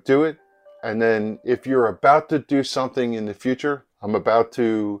could go do it. And then if you're about to do something in the future, I'm about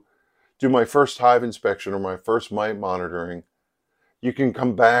to do my first hive inspection or my first mite monitoring, you can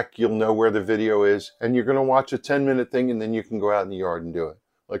come back, you'll know where the video is, and you're going to watch a 10-minute thing, and then you can go out in the yard and do it,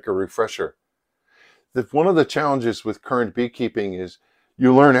 like a refresher. One of the challenges with current beekeeping is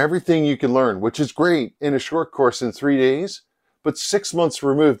you learn everything you can learn, which is great in a short course in 3 days, But 6 months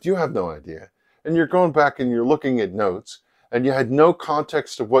removed, you have no idea. And you're going back and you're looking at notes, and you had no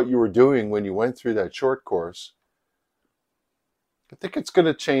context of what you were doing when you went through that short course. I think it's going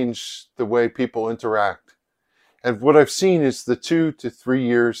to change the way people interact. And what I've seen is the 2 to 3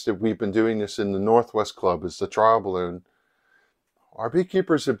 years that we've been doing this in the Northwest Club as the trial balloon, our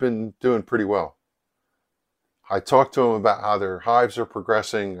beekeepers have been doing pretty well. I talked to them about how their hives are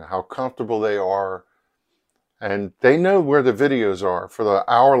progressing, how comfortable they are, and they know where the videos are for the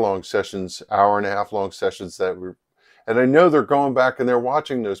hour-long sessions, hour-and-a-half-long sessions that we're, and I know they're going back and they're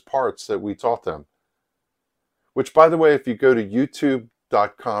watching those parts that we taught them. Which, by the way, if you go to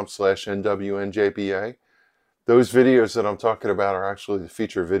youtube.com/NWNJBA, those videos that I'm talking about are actually the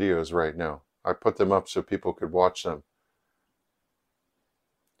feature videos right now. I put them up so people could watch them.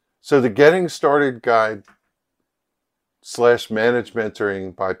 So the Getting Started Guide /manage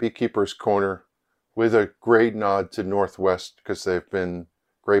mentoring by Beekeeper's Corner, with a great nod to Northwest because they've been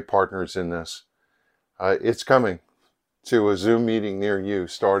great partners in this. It's coming to a Zoom meeting near you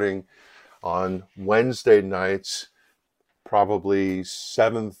starting on Wednesday nights, probably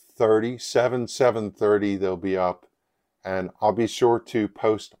 7:30 they'll be up, and I'll be sure to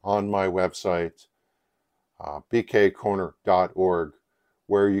post on my website BKCorner.org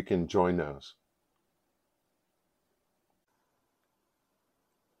where you can join those.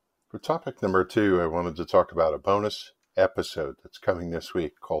 For topic number 2, I wanted to talk about a bonus episode that's coming this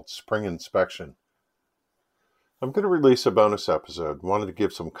week called Spring Inspection. I'm going to release a bonus episode. Wanted to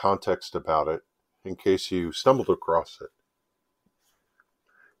give some context about it in case you stumbled across it.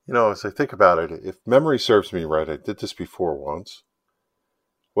 You know, as I think about it, if memory serves me right, I did this before once.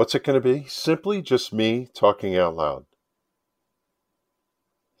 What's it going to be? Simply just me talking out loud.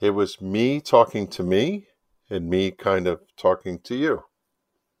 It was me talking to me and me kind of talking to you.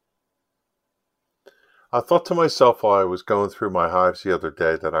 I thought to myself while I was going through my hives the other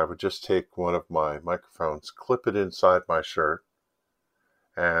day that I would just take one of my microphones, clip it inside my shirt,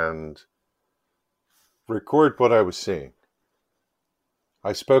 and record what I was seeing.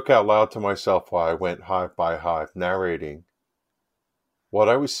 I spoke out loud to myself while I went hive by hive, narrating what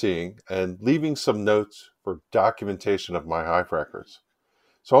I was seeing and leaving some notes for documentation of my hive records.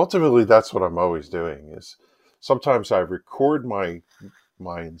 So ultimately, that's what I'm always doing. Is sometimes I record my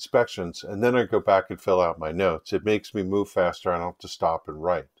inspections, and then I go back and fill out my notes. It makes me move faster. I don't have to stop and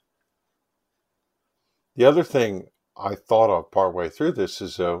write. The other thing I thought of partway through this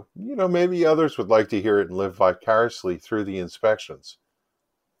is, maybe others would like to hear it and live vicariously through the inspections.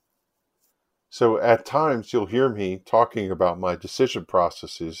 So at times you'll hear me talking about my decision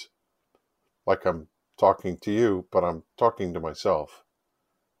processes like I'm talking to you, but I'm talking to myself.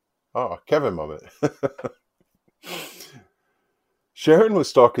 Oh, Kevin moment. Sharon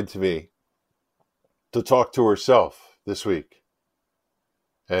was talking to me to talk to herself this week.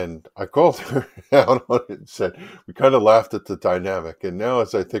 And I called her out on it and said, we kind of laughed at the dynamic. And now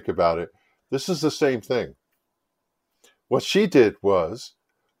as I think about it, this is the same thing. What she did was,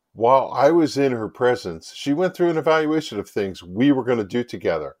 while I was in her presence, she went through an evaluation of things we were going to do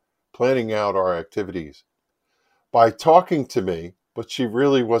together, planning out our activities by talking to me, but she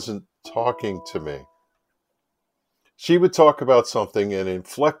really wasn't talking to me. She would talk about something and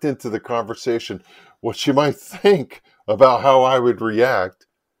inflect into the conversation what she might think about how I would react.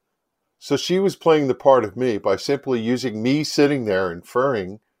 So she was playing the part of me by simply using me sitting there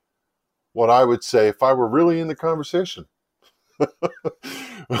inferring what I would say if I were really in the conversation.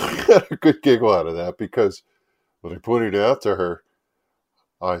 I had a good giggle out of that because when I pointed it out to her,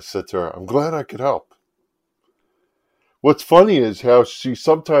 I said to her, I'm glad I could help. What's funny is how she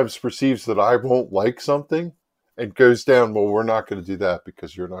sometimes perceives that I won't like something and goes down, well, we're not going to do that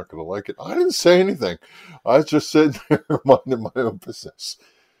because you're not going to like it. I didn't say anything. I was just sitting there minding my own business.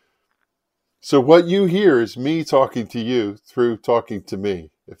 So what you hear is me talking to you through talking to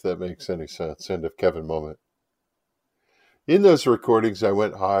me, if that makes any sense. End of Kevin moment. In those recordings, I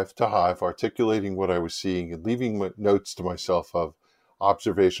went hive to hive, articulating what I was seeing and leaving notes to myself of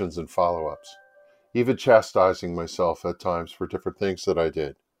observations and follow-ups, even chastising myself at times for different things that I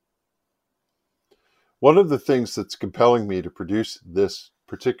did. One of the things that's compelling me to produce this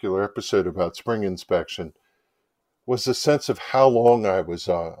particular episode about spring inspection was the sense of how long I was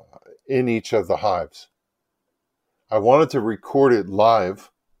in each of the hives. I wanted to record it live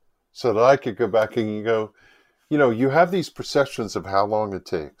so that I could go back and go, you have these perceptions of how long it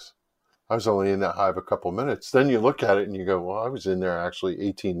takes. I was only in that hive a couple minutes. Then you look at it and you go, well, I was in there actually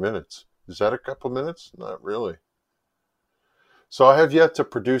 18 minutes. Is that a couple minutes? Not really. So I have yet to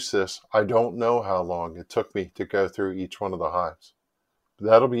produce this. I don't know how long it took me to go through each one of the hives.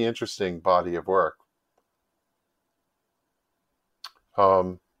 That'll be an interesting body of work.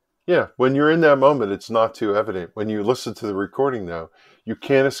 Yeah, when you're in that moment, it's not too evident. When you listen to the recording, though, you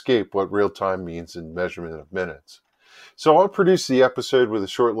can't escape what real time means in measurement of minutes. So I'll produce the episode with a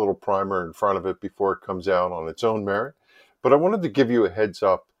short little primer in front of it before it comes out on its own merit. But I wanted to give you a heads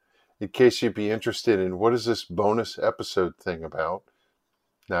up in case you'd be interested in what is this bonus episode thing about.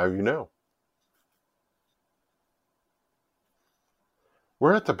 Now you know.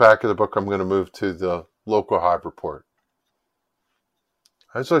 We're at the back of the book. I'm going to move to the local hive report.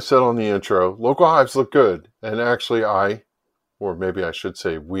 As I said on the intro, local hives look good. And actually or maybe I should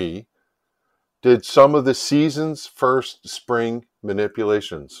say we, did some of the season's first spring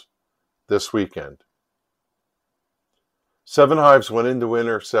manipulations this weekend. 7 hives went into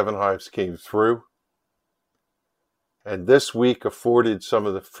winter, 7 hives came through. And this week afforded some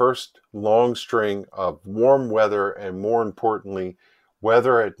of the first long string of warm weather and, more importantly,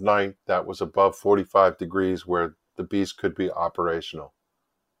 weather at night that was above 45 degrees where the bees could be operational.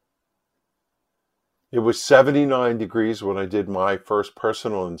 It was 79 degrees when I did my first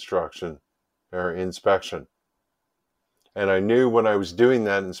personal inspection. And I knew when I was doing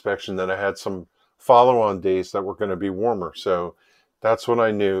that inspection that I had some follow-on days that were going to be warmer. So that's when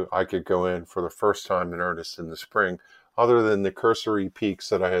I knew I could go in for the first time in earnest in the spring, other than the cursory peaks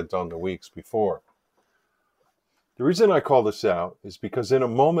that I had done the weeks before. The reason I call this out is because in a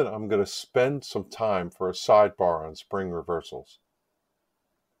moment I'm going to spend some time for a sidebar on spring reversals.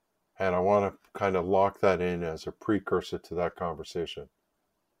 And I want to kind of lock that in as a precursor to that conversation.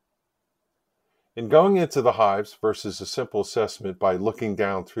 In going into the hives versus a simple assessment by looking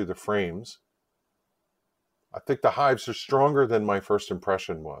down through the frames, I think the hives are stronger than my first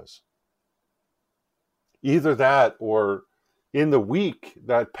impression was. Either that or in the week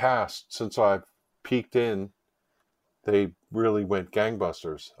that passed since I've peeked in, they really went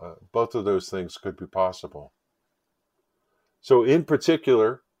gangbusters. Both of those things could be possible. So in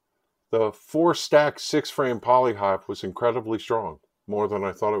particular, the 4-stack 6-frame polyhive was incredibly strong, more than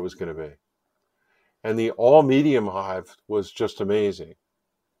I thought it was going to be. And the all-medium hive was just amazing.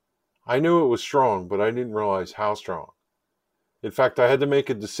 I knew it was strong, but I didn't realize how strong. In fact, I had to make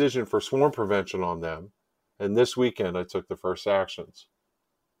a decision for swarm prevention on them, and this weekend I took the first actions.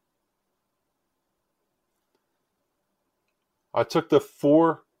 I took the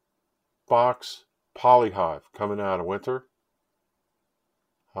 4-box polyhive coming out of winter.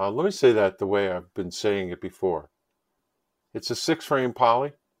 Let me say that the way I've been saying it before. It's a 6-frame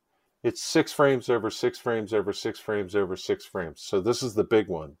poly. It's 6 frames over 6 frames over 6 frames over 6 frames. So this is the big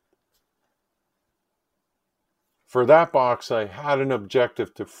one. For that box, I had an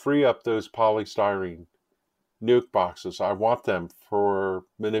objective to free up those polystyrene nuke boxes. I want them for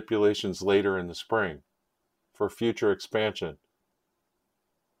manipulations later in the spring, for future expansion.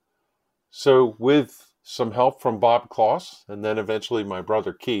 So with some help from Bob Kloss, and then eventually my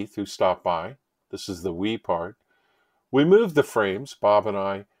brother Keith, who stopped by, this is the we part, we moved the frames, Bob and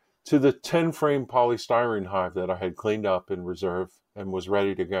I, to the 10-frame polystyrene hive that I had cleaned up in reserve and was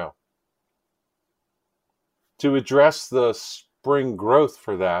ready to go. To address the spring growth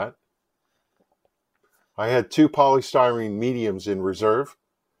for that, I had 2 polystyrene mediums in reserve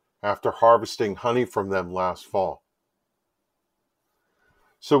after harvesting honey from them last fall.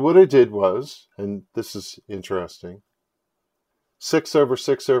 So what I did was, and this is interesting, 6 over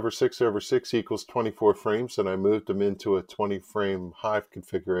 6 over 6 over 6 equals 24 frames, and I moved them into a 20-frame hive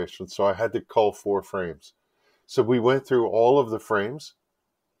configuration, so I had to cull 4 frames. So we went through all of the frames,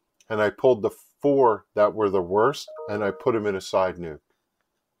 and I pulled the 4 that were the worst, and I put them in a side nuke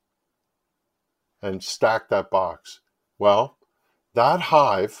and stacked that box. Well, that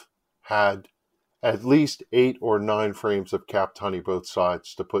hive had at least 8 or 9 frames of capped honey both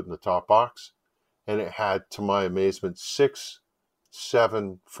sides to put in the top box, and it had, to my amazement, 6,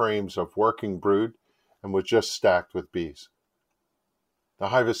 7 frames of working brood and was just stacked with bees. The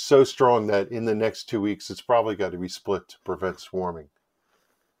hive is so strong that in the next 2 weeks it's probably got to be split to prevent swarming.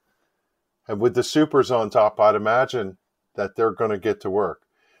 And with the supers on top, I'd imagine that they're going to get to work.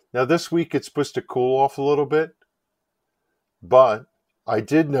 Now this week it's supposed to cool off a little bit, but I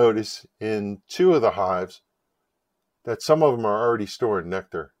did notice in 2 of the hives that some of them are already stored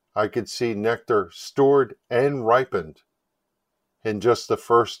nectar. I could see nectar stored and ripened in just the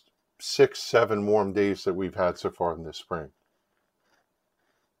first 6, 7 warm days that we've had so far in this spring.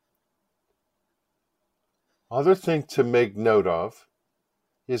 Other thing to make note of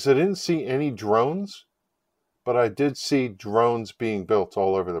is I didn't see any drones, but I did see drones being built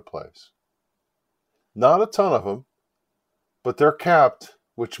all over the place. Not a ton of them, but they're capped,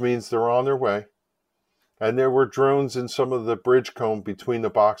 which means they're on their way. And there were drones in some of the bridge comb between the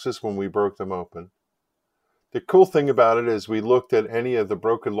boxes when we broke them open. The cool thing about it is we looked at any of the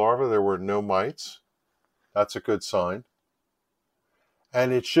broken larvae. There were no mites. That's a good sign.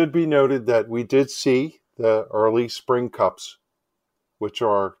 And it should be noted that we did see the early spring cups, which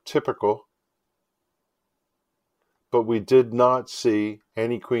are typical, but we did not see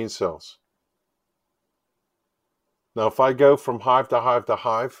any queen cells. Now, if I go from hive to hive to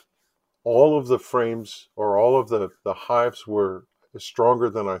hive, all of the frames or all of the hives were stronger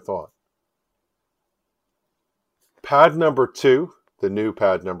than I thought. Pad number 2, the new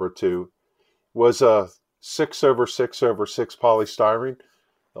pad number 2, was a 6/6/6 polystyrene.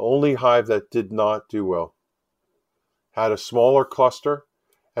 The only hive that did not do well. Had a smaller cluster,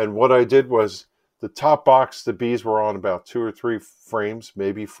 and what I did was the top box, the bees were on about 2 or 3 frames,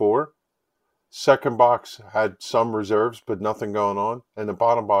 maybe 4. Second box had some reserves, but nothing going on, and the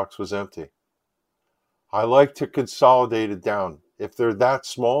bottom box was empty. I like to consolidate it down. If they're that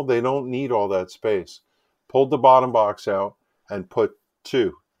small, they don't need all that space. Pulled the bottom box out and put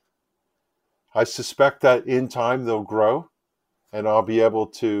 2. I suspect that in time they'll grow and I'll be able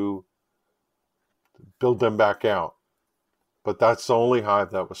to build them back out. But that's the only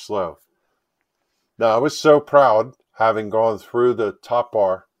hive that was slow. Now, I was so proud, having gone through the top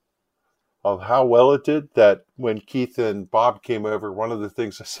bar, of how well it did, that when Keith and Bob came over, one of the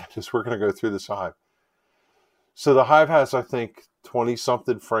things I said is, we're going to go through this hive. So the hive has, I think,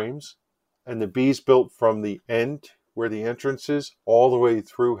 20-something frames, and the bees built from the end where the entrance is all the way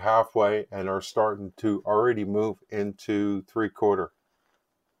through halfway and are starting to already move into 3/4.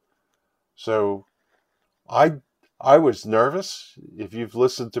 So I was nervous, if you've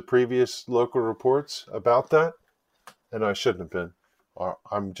listened to previous local reports about that, and I shouldn't have been.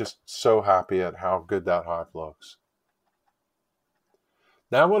 I'm just so happy at how good that hive looks.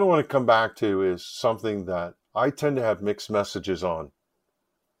 Now what I want to come back to is something that I tend to have mixed messages on.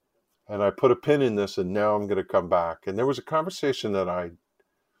 And I put a pin in this, and now I'm going to come back. And there was a conversation that I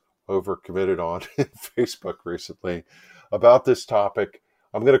overcommitted on in Facebook recently about this topic.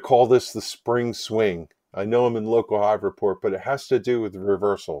 I'm going to call this the spring swing. I know I'm in local hive report, but it has to do with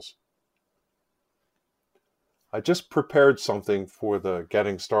reversals. I just prepared something for the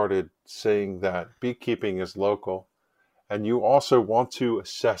getting started, saying that beekeeping is local, and you also want to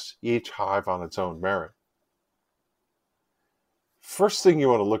assess each hive on its own merit. First thing you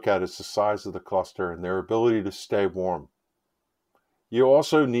want to look at is the size of the cluster and their ability to stay warm. You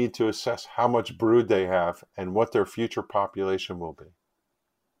also need to assess how much brood they have and what their future population will be.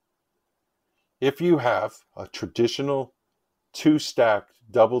 If you have a traditional 2-stacked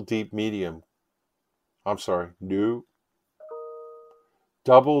double deep medium,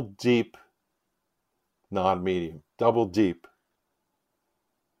 double deep non-medium, double deep,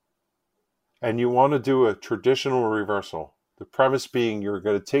 and you want to do a traditional reversal, the premise being you're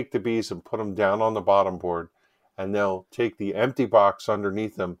going to take the bees and put them down on the bottom board, and they'll take the empty box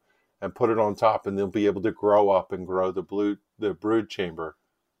underneath them and put it on top, and they'll be able to grow up and grow the brood chamber,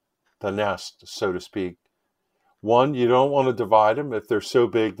 the nest, so to speak. One, you don't want to divide them if they're so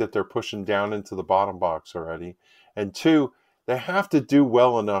big that they're pushing down into the bottom box already. And 2, they have to do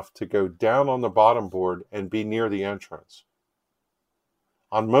well enough to go down on the bottom board and be near the entrance.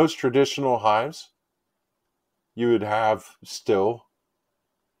 On most traditional hives, you would have still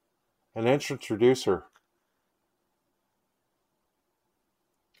an entrance reducer.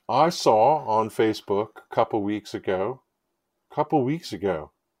 I saw on Facebook a couple weeks ago,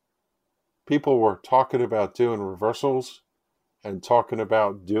 people were talking about doing reversals and talking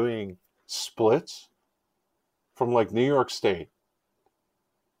about doing splits from like New York State.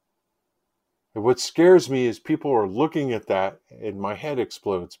 And what scares me is people are looking at that and my head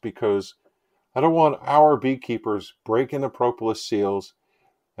explodes, because I don't want our beekeepers breaking the propolis seals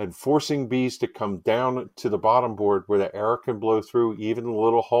and forcing bees to come down to the bottom board where the air can blow through even a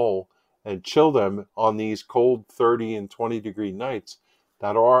little hole and chill them on these cold 30 and 20 degree nights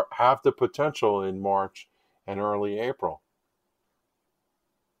that have the potential in March and early April.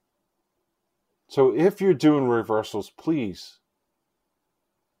 So if you're doing reversals, please,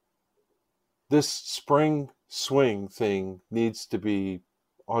 this spring swing thing needs to be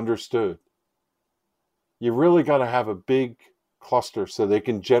understood. You really got to have a big cluster so they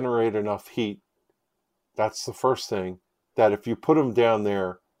can generate enough heat. That's the first thing, that if you put them down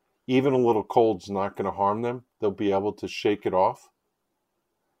there, even a little cold's not going to harm them. They'll be able to shake it off,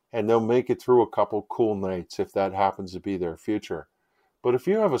 and they'll make it through a couple cool nights if that happens to be their future. But if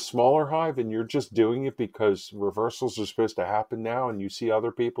you have a smaller hive and you're just doing it because reversals are supposed to happen now and you see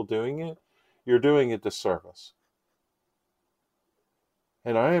other people doing it, you're doing a disservice.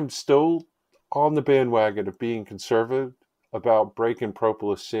 And I am still on the bandwagon of being conservative about breaking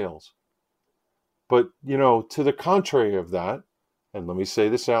propolis seals. But, to the contrary of that, and let me say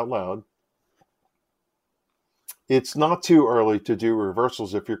this out loud, it's not too early to do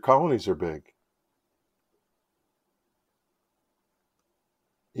reversals if your colonies are big.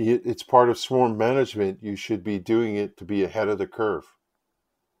 It's part of swarm management. You should be doing it to be ahead of the curve.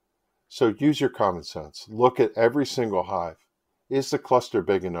 So use your common sense. Look at every single hive. Is the cluster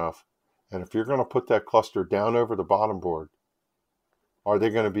big enough? And if you're going to put that cluster down over the bottom board, are they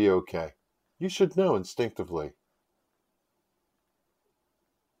going to be okay? You should know instinctively.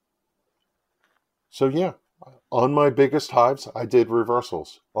 So yeah, on my biggest hives, I did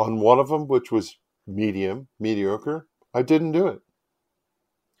reversals. On one of them, which was mediocre, I didn't do it.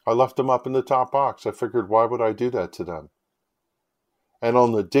 I left them up in the top box. I figured, why would I do that to them? And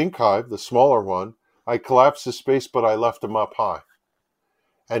on the dink hive, the smaller one, I collapsed the space, but I left them up high.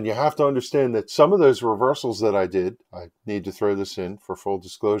 And you have to understand that some of those reversals that I did, I need to throw this in for full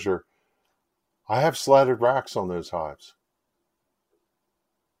disclosure, I have slatted racks on those hives.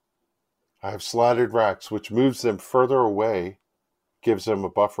 I have slatted racks, which moves them further away, gives them a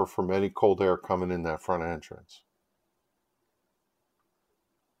buffer from any cold air coming in that front entrance.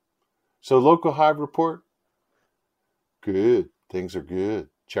 So local hive report, good. Things are good.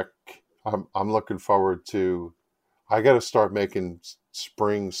 Check. I'm looking forward to, I got to start making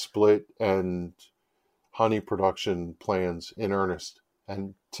spring split and honey production plans in earnest.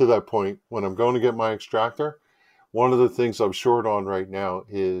 And to that point, when I'm going to get my extractor, one of the things I'm short on right now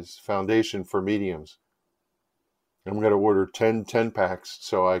is foundation for mediums. I'm going to order 10 packs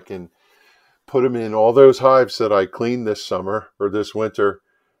so I can put them in all those hives that I cleaned this summer or this winter,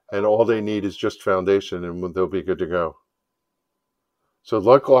 and all they need is just foundation and they'll be good to go. So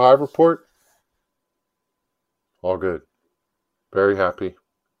local hive report, all good. Very happy.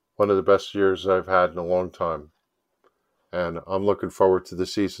 One of the best years I've had in a long time. And I'm looking forward to the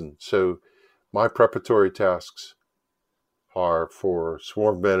season. So my preparatory tasks are for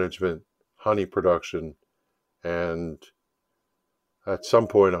swarm management, honey production, and at some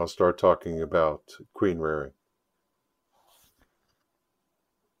point I'll start talking about queen rearing.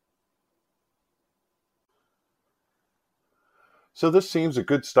 So this seems a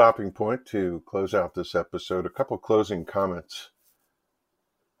good stopping point to close out this episode. A couple closing comments.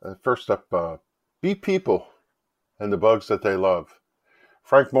 First up, be people and the bugs that they love.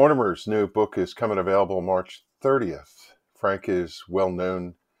 Frank Mortimer's new book is coming available March 30th. Frank is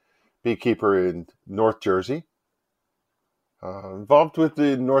well-known beekeeper in North Jersey, involved with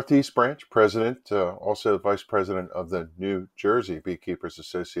the Northeast branch, president, also vice president of the New Jersey Beekeepers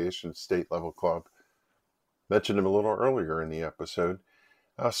Association state level club. Mentioned him a little earlier in the episode.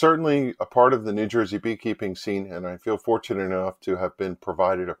 Certainly a part of the New Jersey beekeeping scene, and I feel fortunate enough to have been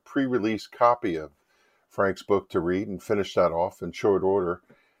provided a pre-release copy of Frank's book to read and finish that off in short order.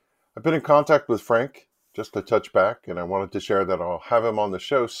 I've been in contact with Frank, just to touch back, and I wanted to share that I'll have him on the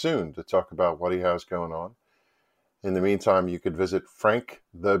show soon to talk about what he has going on. In the meantime, you could visit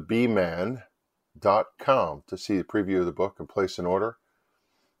frankthebeeman.com to see the preview of the book and place an order.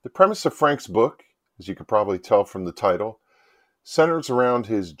 The premise of Frank's book, as you could probably tell from the title, centers around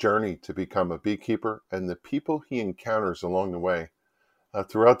his journey to become a beekeeper and the people he encounters along the way.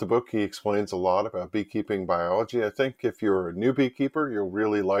 Throughout the book, he explains a lot about beekeeping biology. I think if you're a new beekeeper, you'll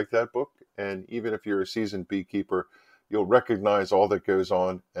really like that book. And even if you're a seasoned beekeeper, you'll recognize all that goes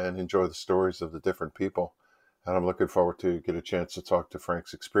on and enjoy the stories of the different people. And I'm looking forward to get a chance to talk to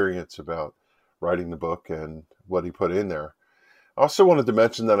Frank's experience about writing the book and what he put in there. I also wanted to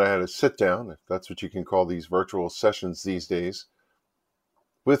mention that I had a sit down, if that's what you can call these virtual sessions these days,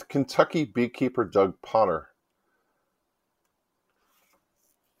 with Kentucky beekeeper Doug Potter.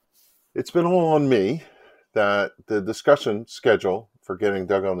 It's been all on me that the discussion schedule for getting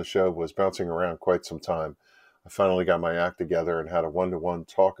Doug on the show was bouncing around quite some time. I finally got my act together and had a one-to-one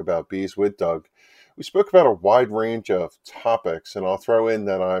talk about bees with Doug. We spoke about a wide range of topics, and I'll throw in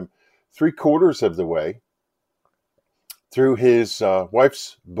that I'm 3/4 of the way through his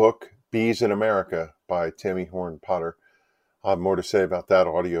wife's book, Bees in America by Tammy Horn Potter. I'll have more to say about that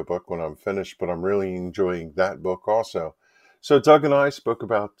audiobook when I'm finished, but I'm really enjoying that book also. So Doug and I spoke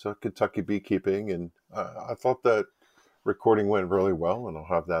about Kentucky beekeeping, and I thought that recording went really well, and I'll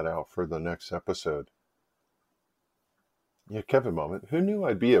have that out for the next episode. Yeah, Kevin moment. Who knew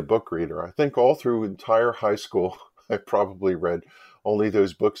I'd be a book reader? I think all through entire high school, I probably read only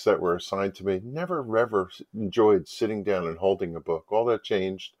those books that were assigned to me. Never ever enjoyed sitting down and holding a book. All that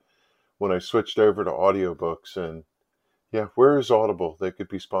changed when I switched over to audiobooks. And yeah, where is Audible? They could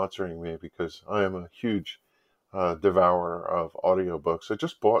be sponsoring me because I am a huge devourer of audiobooks. I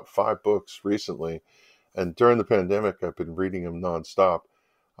just bought 5 books recently, and during the pandemic, I've been reading them nonstop.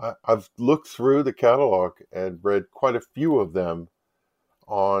 I've looked through the catalog and read quite a few of them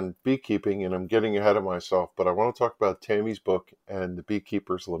on beekeeping, and I'm getting ahead of myself, but I want to talk about Tammy's book and The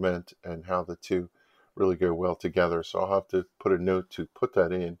Beekeeper's Lament and how the two really go well together. So I'll have to put a note to put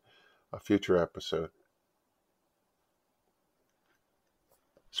that in a future episode.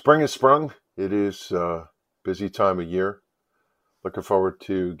 Spring has sprung. It is a busy time of year. Looking forward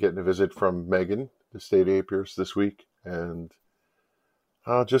to getting a visit from Megan, the state apiarist, this week, and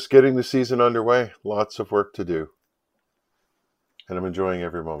just getting the season underway. Lots of work to do, and I'm enjoying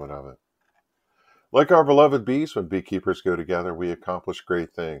every moment of it. Like our beloved bees, when beekeepers go together, we accomplish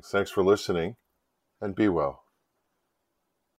great things. Thanks for listening, and be well.